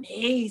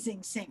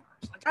amazing singers.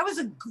 Like I was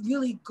a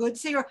really good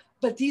singer,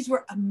 but these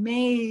were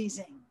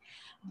amazing.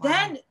 Wow.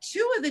 Then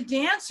 2 of the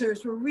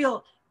dancers were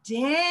real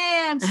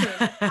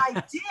dancers.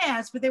 I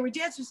danced, but they were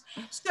dancers.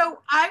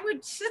 So I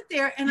would sit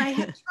there and I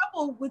had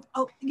trouble with,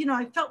 I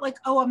felt like,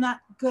 I'm not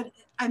good.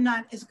 I'm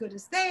not as good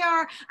as they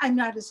are. I'm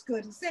not as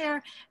good as they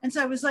are. And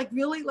so I was like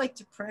really like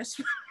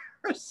depressed.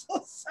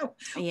 So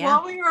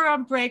while we were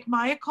on break,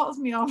 Maya calls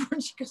me over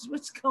and she goes,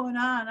 what's going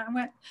on?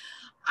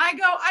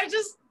 I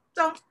just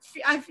don't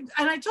feel,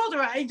 and I told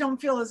her I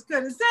don't feel as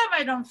good as them.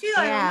 I don't feel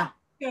it.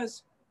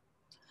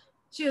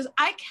 She goes,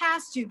 I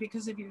cast you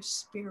because of your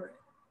spirit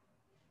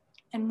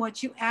and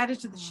what you added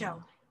to the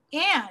show.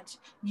 And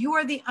you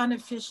are the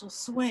unofficial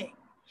swing.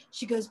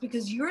 She goes,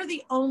 because you're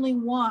the only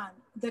one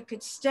that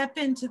could step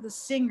into the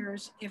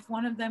singers if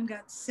one of them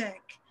got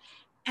sick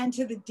and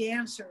to the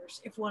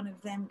dancers if one of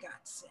them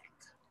got sick.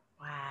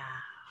 Wow.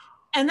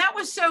 And that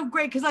was so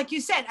great because like you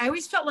said, I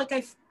always felt like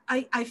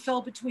I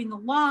fell between the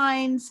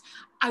lines.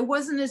 I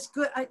wasn't as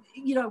good. I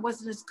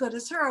wasn't as good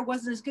as her. I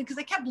wasn't as good because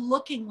I kept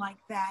looking like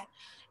that.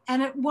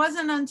 And it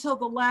wasn't until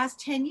the last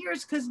 10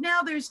 years, because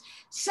now there's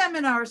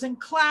seminars and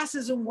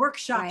classes and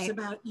workshops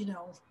about,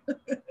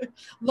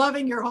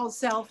 loving your whole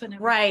self and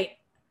everything. Right.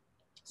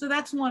 So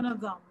that's one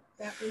of them.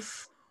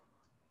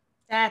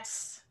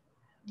 That's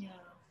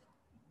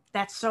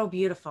so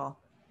beautiful.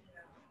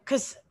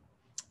 Because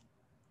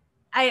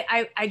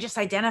I just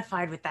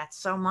identified with that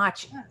so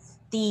much. Yes.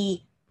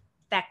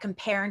 That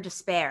compare and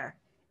despair.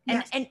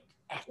 And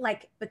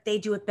like, but they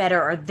do it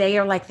better, or they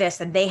are like this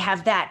and they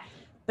have that.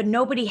 But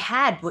nobody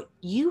had what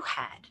you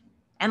had.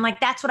 And like,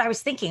 that's what I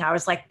was thinking. I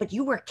was like, but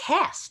you were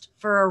cast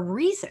for a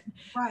reason.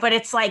 Right. But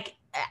it's like,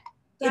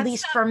 at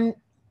least for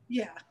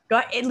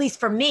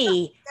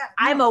me,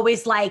 I'm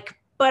always like,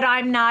 but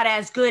I'm not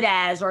as good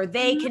as, or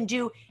they can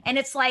do. And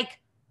it's like,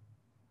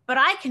 but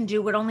I can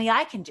do what only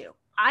I can do.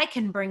 I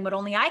can bring what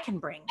only I can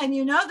bring. And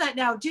you know that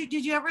now. Did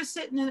you ever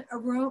sit in a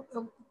room?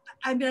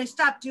 I mean, I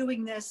stopped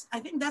doing this.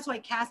 I think that's why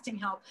casting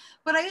helped.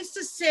 But I used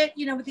to sit,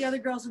 with the other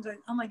girls and go,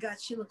 oh my God,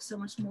 she looks so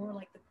much more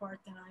like the part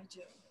than I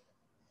do.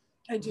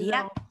 I do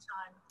that all the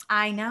time.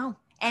 I know.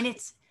 And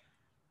It's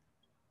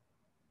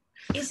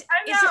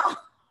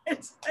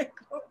like,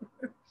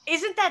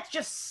 isn't that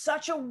just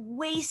such a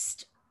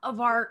waste of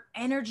our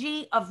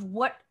energy, of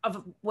what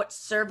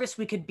service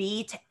we could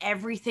be to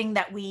everything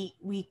that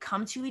we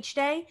come to each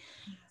day?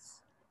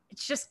 yes.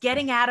 It's just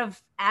getting out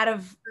of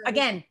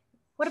again,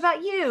 what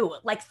about you?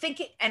 Like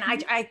thinking, and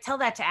I tell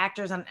that to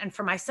actors and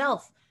for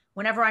myself,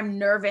 whenever I'm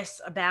nervous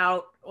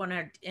about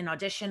an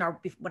audition or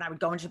when I would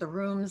go into the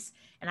rooms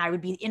and I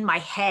would be in my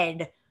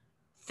head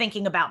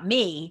thinking about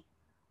me,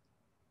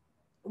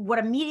 what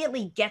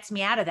immediately gets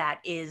me out of that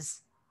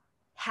is,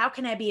 how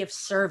can I be of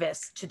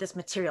service to this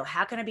material?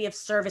 How can I be of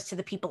service to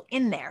the people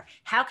in there?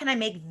 How can I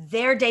make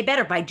their day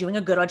better by doing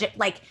a good audition?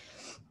 Like,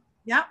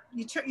 yeah,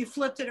 you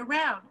flipped it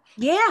around.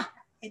 Yeah.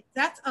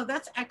 That's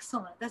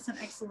excellent. That's an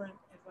excellent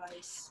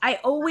advice. I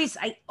always,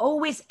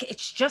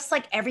 it's just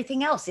like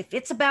everything else. If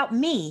it's about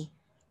me,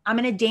 I'm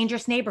in a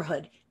dangerous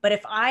neighborhood. But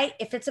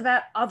if it's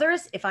about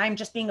others, if I'm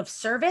just being of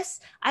service,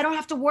 I don't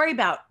have to worry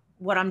about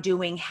what I'm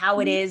doing, how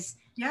it is.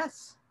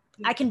 Yes.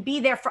 I can be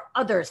there for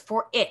others,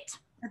 for it.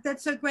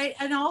 That's so great.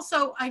 And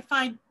also I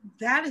find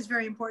that is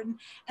very important.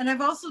 And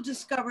I've also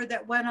discovered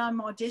that when I'm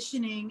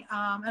auditioning,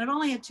 and I've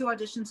only had 2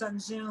 auditions on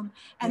Zoom,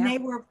 and they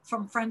were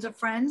from friends of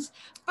friends,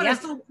 but I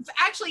still,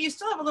 actually you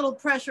still have a little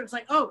pressure. It's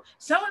like, oh,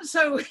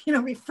 so-and-so,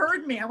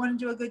 referred me. I want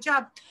to do a good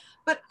job.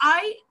 But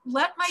I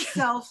let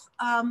myself,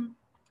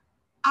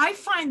 I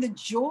find the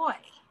joy.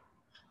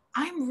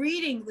 I'm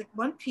reading, like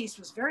one piece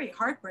was very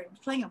heartbreaking,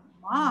 playing a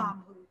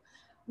mom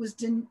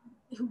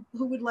who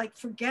would like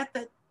forget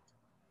that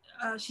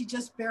she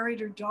just buried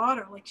her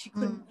daughter, like she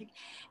couldn't,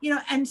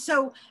 and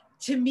so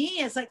to me,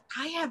 it's like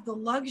I have the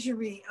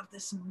luxury of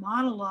this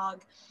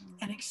monologue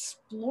and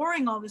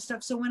exploring all this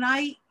stuff. So when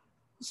I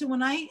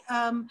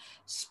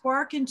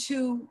spark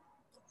into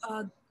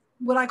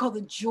what I call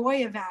the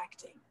joy of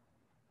acting,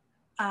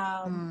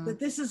 that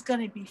this is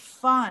going to be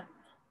fun.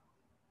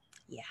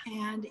 Yeah.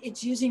 And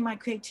it's using my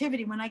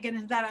creativity. When I get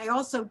into that, I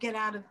also get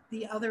out of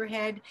the other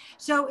head.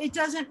 So it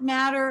doesn't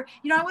matter.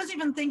 I wasn't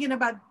even thinking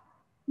about,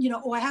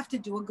 I have to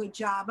do a good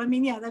job. I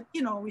mean, that,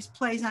 always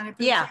plays on it.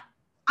 But yeah.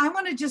 I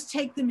want to just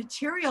take the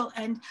material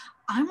and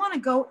I want to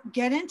go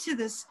get into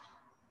this,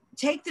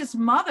 take this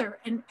mother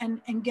and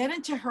get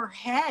into her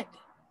head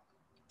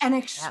and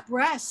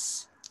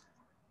express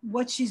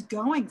what she's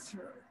going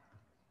through.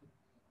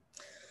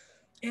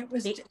 It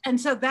was,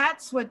 and so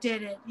that's what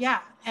did it.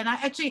 Yeah. And I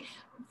actually,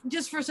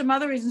 just for some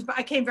other reasons, but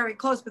I came very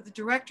close, but the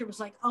director was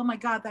like, oh my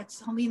God,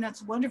 Helene,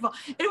 that's wonderful.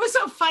 And it was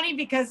so funny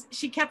because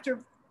she kept her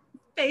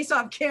face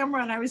off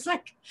camera. And I was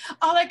like,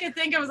 all I could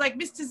think of was like,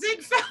 Mr.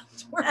 Ziegfeld,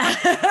 or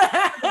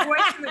the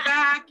voice in the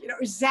back,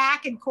 or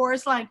Zach in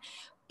chorus line.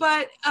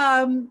 But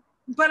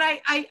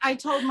I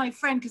told my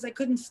friend, because I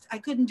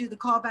couldn't do the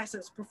callbacks I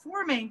was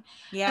performing.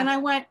 Yeah. And I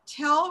went,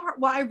 tell her,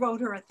 well, I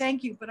wrote her a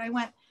thank you, but I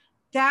went,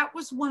 that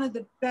was one of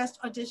the best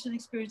audition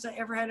experience I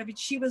ever had. I mean,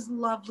 she was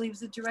lovely. It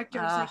was the director.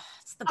 It was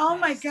like, oh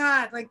my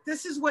God, like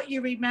this is what you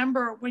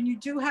remember when you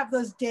do have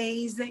those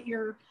days that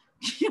you're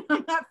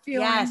not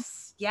feeling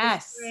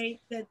great,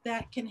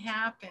 that can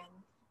happen.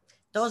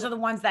 Those are the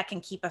ones that can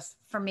keep us,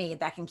 for me,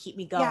 that can keep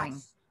me going.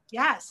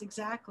 Yes,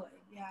 exactly.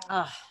 Yeah.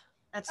 Oh,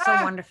 that's so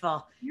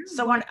wonderful.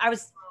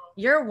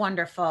 You're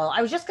wonderful.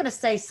 I was just going to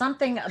say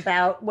something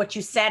about what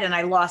you said and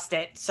I lost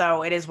it.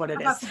 So it is what it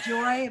is. About the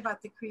joy,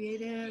 about the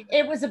creative.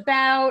 It was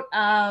about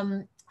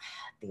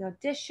the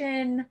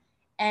audition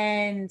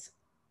and,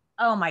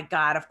 oh my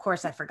God, of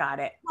course I forgot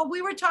it. Well,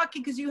 we were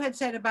talking because you had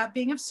said about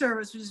being of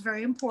service, which is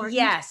very important.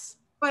 Yes.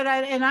 But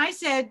I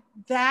said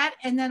that,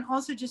 and then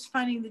also just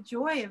finding the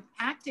joy of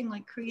acting,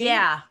 like creative.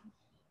 Yeah.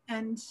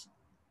 And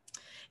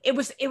it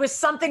was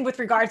something with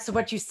regards to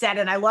what you said,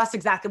 and I lost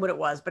exactly what it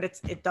was, but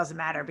it doesn't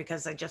matter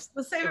because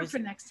we'll save it for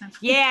next time.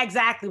 Yeah,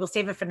 exactly. We'll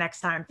save it for next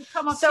time. We'll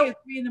come up to you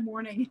at 3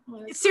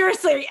 a.m.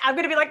 Seriously, I'm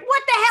gonna be like,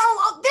 what the hell?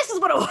 Oh, this is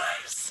what it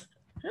was.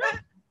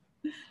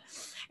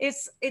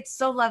 It's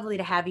so lovely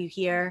to have you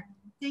here.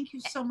 Thank you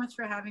so much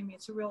for having me.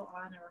 It's a real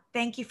honor.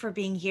 Thank you for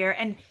being here.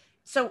 And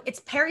so it's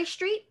Perry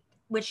Street,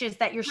 which is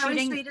that you're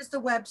shooting. Perry Street is the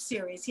web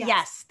series.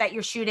 Yes, that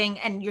you're shooting,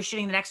 and you're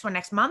shooting the next one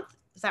next month.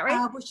 Is that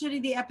right? We're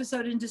shooting the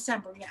episode in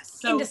December. Yes.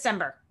 So, in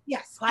December.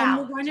 Yes. Wow. And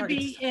we're going to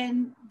be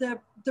in the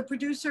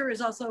producer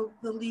is also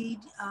the lead,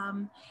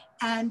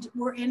 and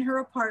we're in her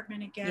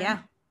apartment again. Yeah.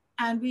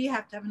 And we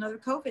have to have another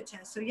COVID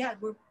test. So yeah,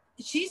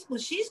 she's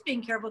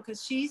being careful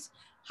because she's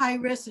high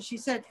risk. So she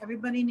said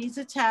everybody needs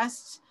a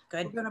test.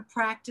 Good. We're going to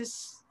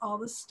practice all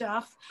the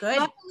stuff. Good.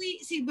 Luckily,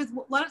 see, with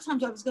a lot of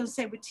times I was going to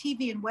say with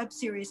TV and web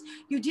series,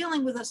 you're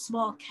dealing with a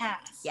small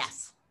cast.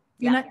 Yes.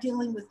 You're not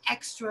dealing with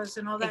extras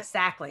and all that.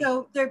 Exactly.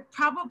 So they're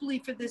probably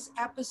for this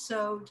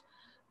episode,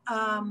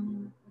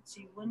 let's let's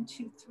see, 1,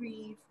 2,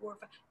 3, 4,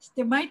 5.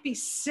 There might be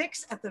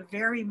 6 at the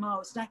very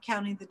most, not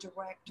counting the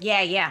director.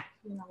 Yeah. You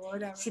know, or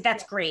whatever. See,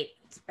 that's great.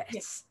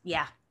 It's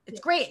Yeah.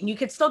 great. And you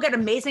could still get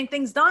amazing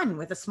things done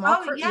with a small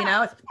crew, you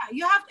know? Yeah,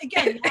 you have to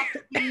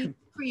be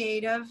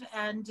creative,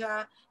 and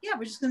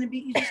we're just going to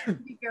be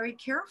very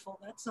careful.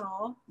 That's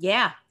all.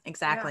 Yeah,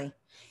 exactly. Yeah.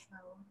 So,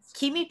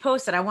 keep me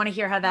posted. I want to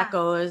hear how that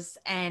goes.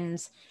 And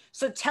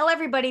so tell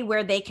everybody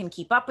where they can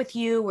keep up with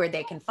you, where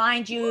they can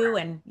find you.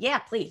 And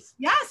please.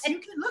 Yes, you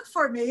can look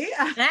for me.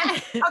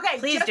 Okay.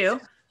 Please do.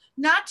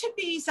 Not to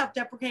be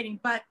self-deprecating,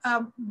 but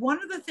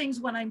one of the things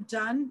when I'm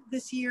done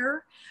this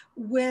year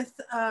with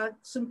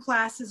some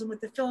classes and with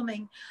the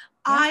filming,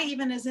 I,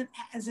 even as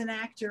an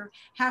actor,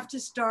 have to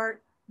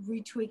start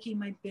retweaking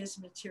my biz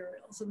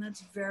materials, and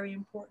that's very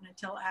important. I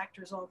tell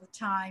actors all the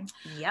time.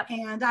 Yep.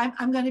 And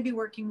I'm going to be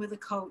working with a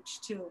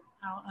coach too.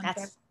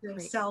 That's to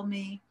great. sell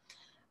me.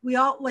 We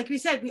all, like we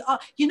said,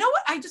 you know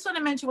what? I just want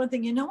to mention one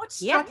thing. You know what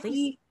struck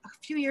me a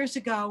few years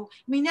ago?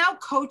 I mean, now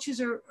coaches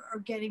are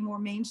getting more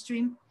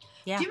mainstream.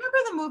 Yeah. Do you remember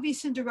the movie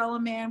Cinderella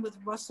Man with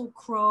Russell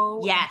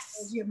Crowe? Yes.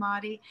 And Paul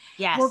Giamatti?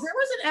 Yes. Well, there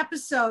was an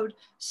episode.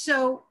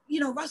 So,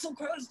 Russell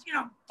Crowe's,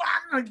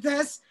 like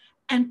this.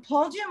 And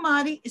Paul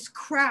Giamatti is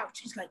crouched.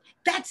 He's like,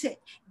 that's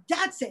it.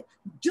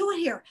 Do it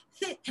here.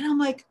 And I'm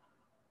like,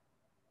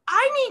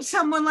 I need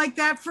someone like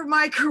that for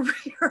my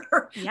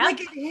career. Yep.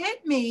 Like, it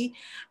hit me.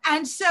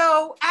 And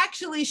so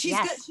actually she's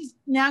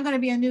now going to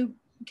be a new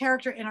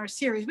character in our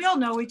series. We all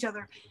know each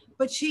other,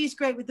 but she's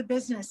great with the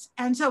business.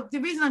 And so the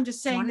reason I'm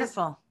just saying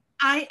wonderful.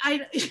 I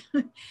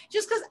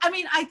just because,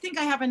 I think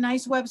I have a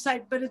nice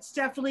website, but it's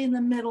definitely in the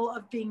middle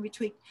of being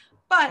retweaked.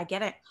 But I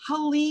get it.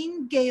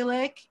 Helene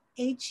Gaelic,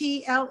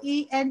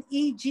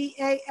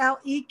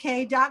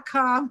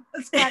 HELENEGALEK.com.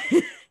 It's got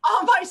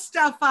all my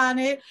stuff on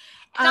it.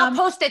 And I'll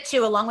post it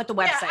too, along with the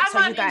website. I'm so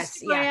on you guys,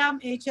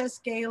 Instagram, HS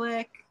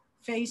Gaelic,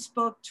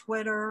 Facebook,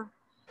 Twitter,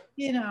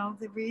 the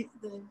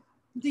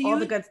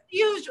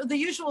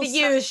usual. I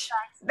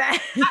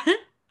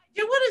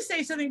do want to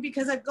say something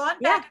because I've gone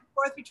back and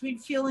forth between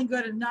feeling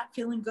good and not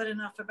feeling good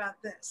enough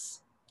about this.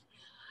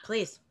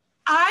 Please.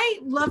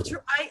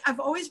 I've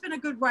always been a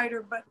good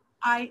writer, but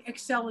I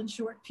excel in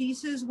short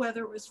pieces,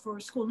 whether it was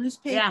for school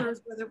newspapers,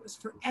 whether it was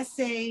for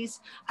essays.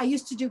 I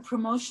used to do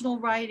promotional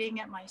writing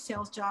at my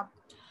sales job.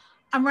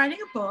 I'm writing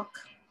a book.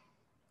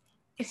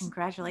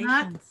 Congratulations.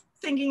 Not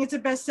thinking it's a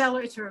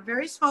bestseller. It's for a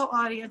very small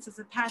audience. It's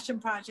a passion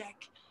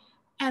project.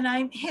 And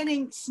I'm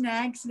hitting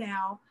snags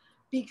now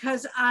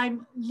because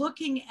I'm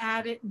looking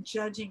at it and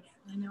judging it.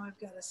 I know I've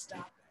got to stop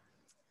it.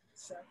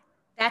 So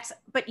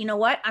but you know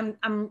what?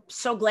 I'm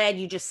so glad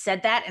you just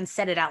said that and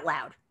said it out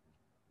loud.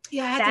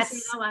 Yeah, I had to say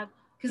it out loud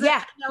because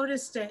I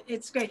noticed it.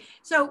 It's great.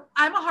 So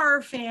I'm a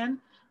horror fan.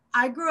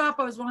 I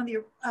was one of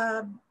the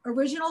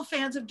original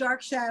fans of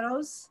Dark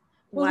Shadows.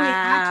 Well, we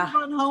had to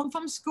run home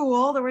from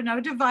school. There were no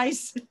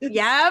devices.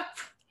 Yep.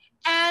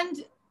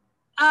 And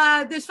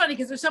there's funny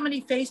because there's so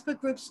many Facebook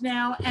groups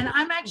now, and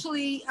I'm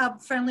actually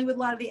friendly with a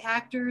lot of the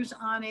actors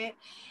on it.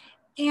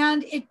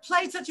 And it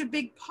played such a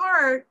big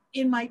part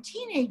in my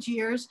teenage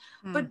years,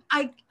 but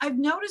I've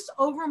noticed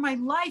over my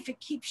life, it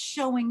keeps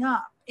showing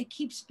up. It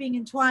keeps being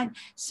entwined.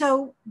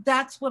 So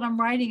that's what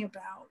I'm writing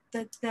about,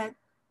 that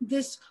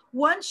this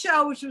one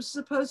show, which was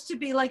supposed to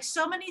be like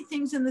so many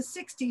things in the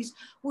 60s,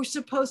 were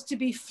supposed to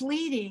be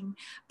fleeting.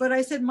 But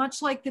I said,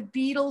 much like the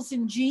Beatles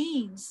and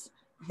jeans,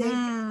 they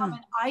become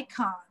an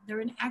icon. They're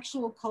an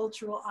actual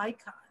cultural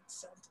icon.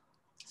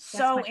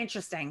 So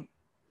interesting.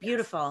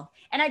 Beautiful.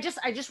 And I just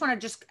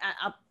want to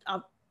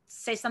I'll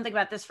say something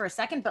about this for a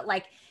second, but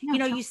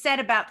you said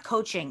about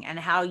coaching and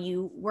how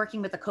you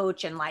working with a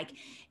coach and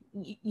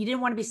you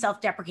didn't want to be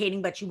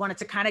self-deprecating, but you wanted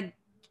to kind of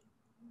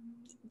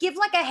give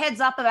a heads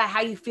up about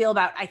how you feel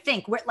about, I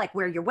think,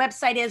 where your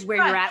website is, where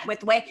you're at with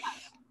the way.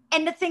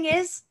 And the thing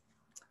is,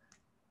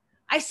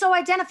 I so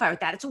identify with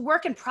that. It's a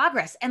work in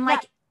progress. And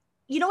what's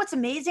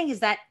amazing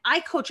is that I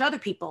coach other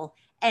people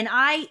and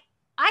I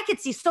could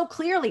see so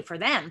clearly for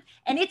them.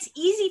 And it's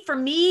easy for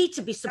me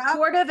to be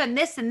supportive and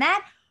this and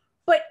that.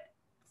 But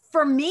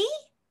for me,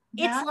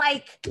 it's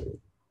like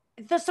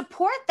the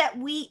support that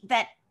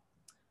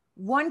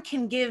one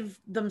can give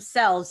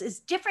themselves is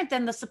different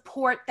than the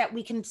support that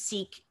we can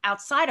seek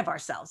outside of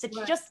ourselves. It's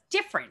just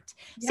different.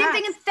 Same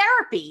thing in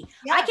therapy.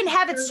 I can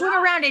have it swing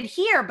around in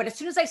here, but as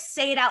soon as I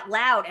say it out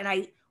loud and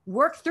I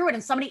work through it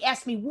and somebody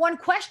asks me one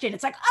question,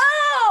 it's like,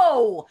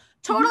 oh,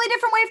 totally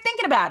different way of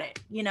thinking about it,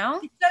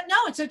 No,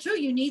 it's so true.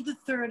 You need the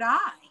third eye.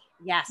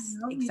 Yes,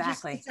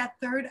 exactly. It's that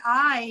third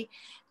eye.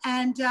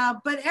 And,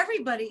 but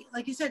everybody,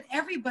 like you said,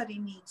 everybody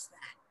needs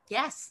that.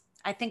 Yes.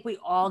 I think we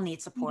all need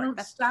support. Don't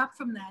stop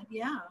from that.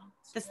 Yeah.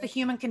 That's the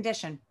human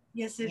condition.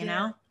 Yes, it is.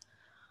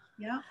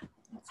 Yeah.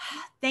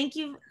 Thank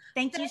you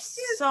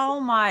so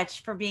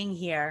much for being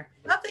here.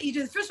 Love that you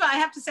do. First of all, I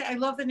have to say, I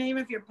love the name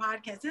of your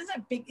podcast.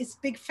 It's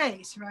Big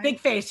Face, right? Big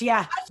Face,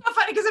 yeah. That's so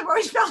funny because I've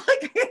always felt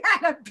like I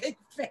had a big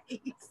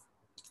face.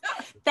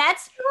 I've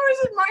always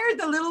admired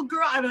the little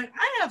girl. I'm like,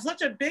 I have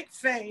such a big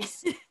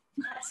face.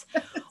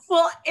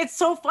 Well, it's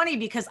so funny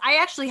because I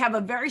actually have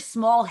a very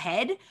small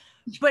head,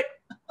 but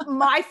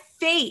my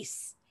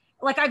face,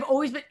 like I've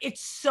always been,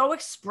 it's so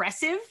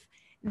expressive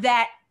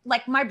that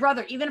like my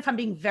brother, even if I'm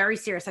being very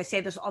serious, I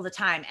say this all the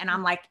time, and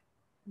I'm like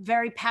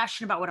very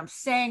passionate about what I'm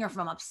saying, or if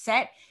I'm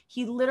upset,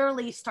 he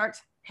literally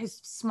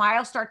his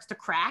smile starts to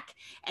crack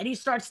and he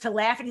starts to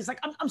laugh and he's like,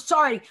 I'm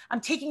sorry,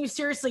 I'm taking you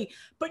seriously,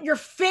 but your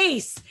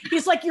face,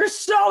 he's like, you're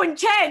so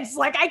intense.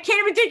 Like, I can't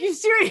even take you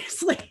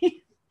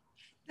seriously.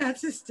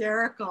 That's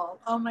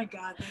hysterical. Oh my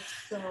God, that's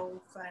so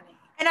funny.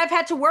 And I've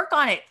had to work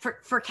on it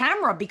for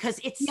camera because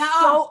it's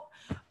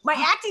my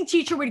acting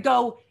teacher would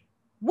go,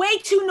 way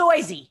too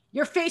noisy.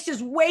 Your face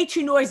is way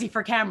too noisy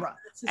for camera.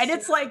 And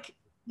it's like,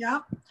 yeah,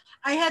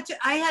 I had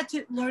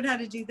to learn how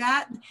to do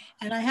that.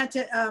 And I had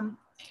to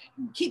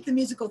keep the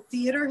musical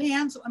theater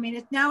hands. I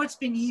mean, now it's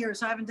been years,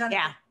 so I haven't done it.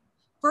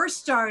 First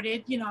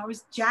started, I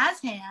was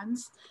jazz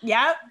hands.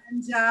 Yeah.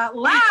 And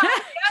loud,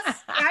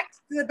 yes, back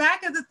to the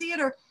back of the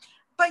theater.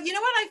 But you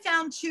know what I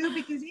found too,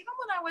 because even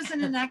when I was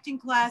in an acting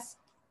class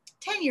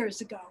 10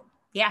 years ago.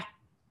 Yeah.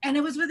 And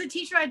it was with a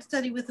teacher I'd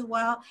studied with a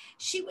while.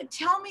 She would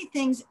tell me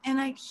things and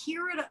I'd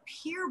hear it up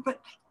here,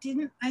 but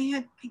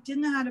I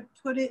didn't know how to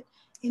put it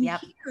in here.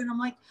 And I'm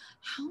like,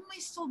 how am I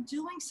still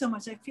doing so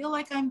much? I feel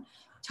like I'm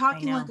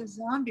talking like a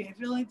zombie. I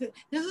feel like this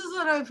is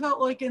what I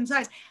felt like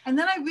inside. And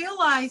then I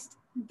realized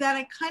that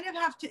I kind of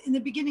have to, in the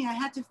beginning, I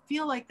had to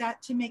feel like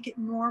that to make it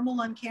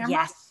normal on camera.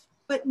 Yes.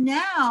 But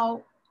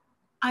now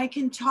I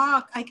can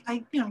talk, I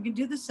can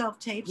do the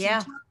self-tapes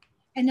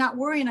and not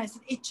worry. And I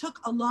said, it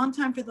took a long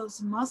time for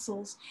those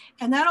muscles.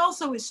 And that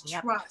also is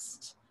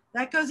trust.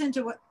 That goes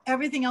into what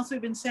everything else we've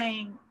been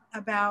saying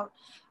about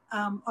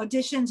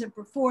auditions and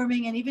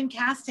performing and even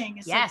casting.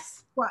 Is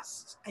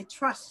trust. I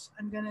trust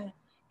I'm going to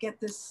get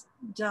this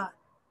done.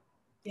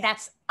 Yeah.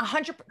 That's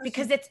 100%,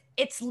 because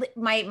it's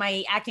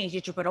my acting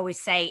teacher would always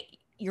say,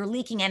 you're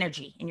leaking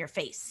energy in your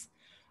face.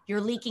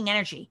 You're leaking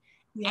energy.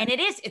 Yeah. And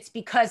it's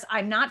because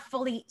I'm not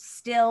fully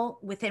still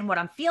within what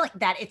I'm feeling,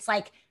 that it's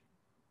like,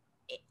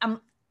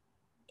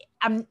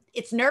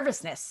 it's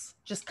nervousness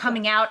just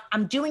coming out.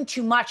 I'm doing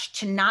too much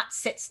to not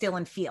sit still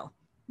and feel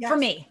for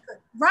me.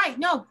 Right.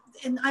 No.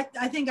 And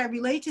I think I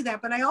relate to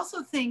that, but I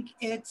also think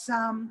it's,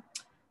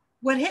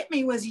 what hit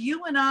me was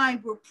you and I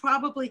were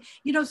probably,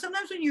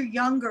 sometimes when you're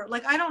younger,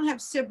 like I don't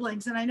have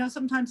siblings, and I know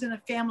sometimes in a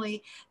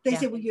family, they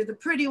say, well, you're the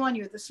pretty one,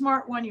 you're the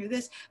smart one, you're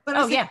this, but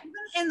I said,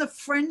 even in the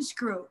friends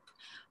group,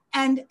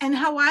 and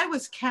how I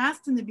was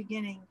cast in the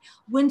beginning,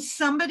 when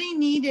somebody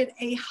needed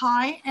a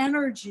high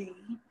energy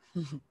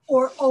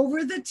or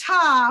over the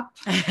top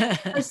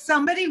or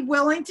somebody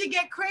willing to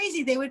get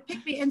crazy, they would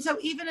pick me. And so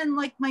even in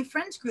like my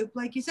friends group,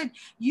 like you said,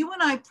 you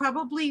and I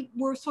probably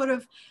were sort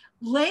of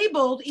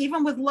labeled,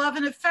 even with love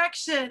and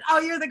affection. Oh,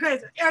 you're the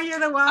crazy. Oh,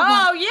 you're the wild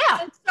one. Oh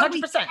yeah, and so 100%.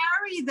 We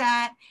carry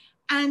that.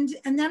 And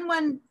then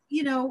when,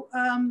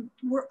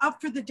 we're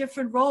up for the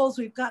different roles,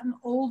 we've gotten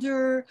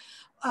older,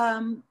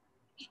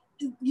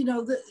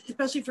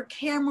 especially for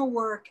camera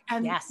work,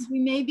 and we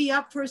may be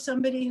up for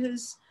somebody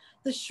who's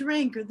the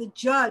shrink or the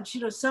judge,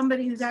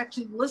 somebody who's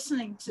actually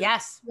listening to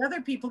the other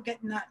people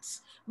get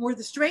nuts, or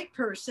the straight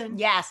person.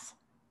 Yes.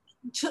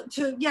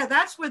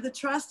 That's where the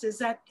trust is,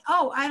 that,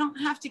 I don't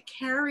have to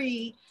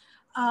carry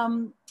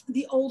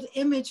the old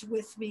image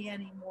with me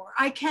anymore.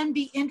 I can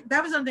be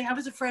that was something I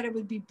was afraid it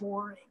would be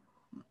boring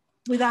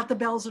without the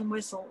bells and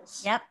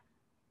whistles. Yep.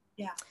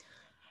 Yeah.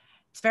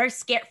 It's very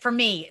scary for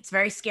me. It's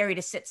very scary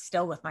to sit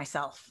still with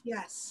myself.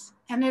 Yes.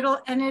 And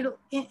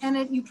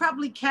you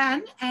probably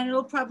can, and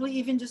it'll probably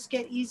even just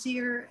get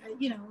easier,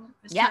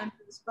 as time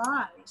goes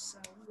by. So,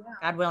 yeah.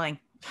 God willing.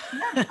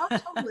 Yeah,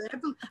 totally.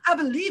 I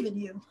believe in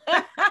you.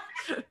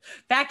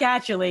 Back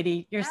at you,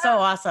 lady. You're so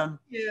awesome.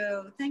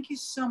 Thank you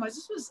so much.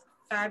 This was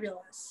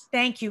fabulous.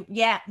 Thank you.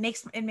 Yeah,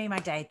 it made my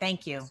day.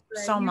 Thank you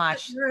so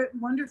much. You're a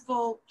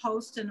wonderful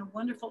host and a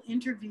wonderful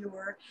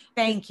interviewer.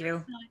 Thank you.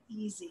 It's not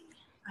easy.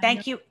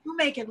 Thank you. You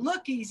make it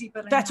look easy,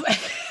 but that's what.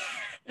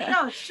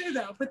 No, it's true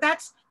though. But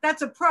that's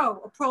a pro.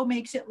 A pro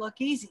makes it look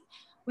easy.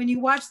 When you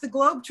watch the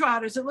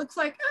Globetrotters, it looks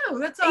like, oh,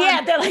 that's all.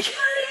 Yeah, they're like,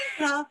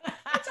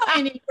 that's all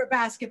I need for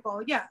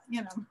basketball. Yeah,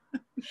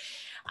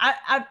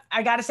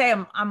 I gotta say,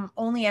 I'm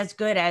only as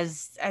good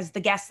as the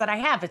guests that I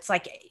have. It's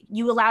like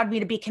you allowed me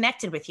to be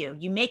connected with you.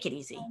 You make it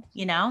easy,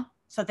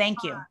 So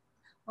thank you.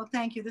 Well,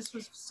 thank you. This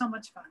was so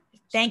much fun.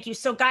 Thank you.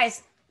 So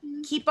guys,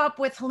 keep up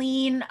with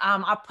Helene.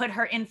 I'll put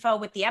her info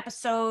with the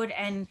episode.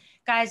 And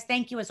guys,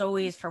 thank you as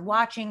always for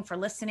watching, for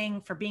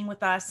listening, for being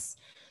with us.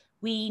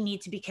 We need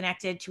to be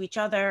connected to each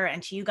other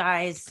and to you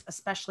guys,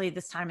 especially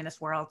this time in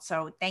this world.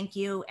 So thank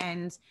you,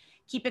 and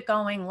keep it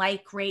going.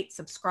 Like, rate,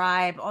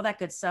 subscribe, all that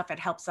good stuff. It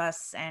helps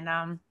us.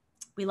 And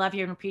we love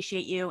you and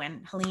appreciate you.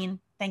 And Helene,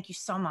 thank you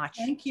so much.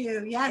 Thank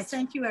you. Yes,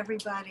 thank you,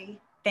 everybody.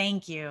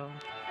 Thank you.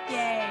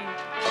 Yay.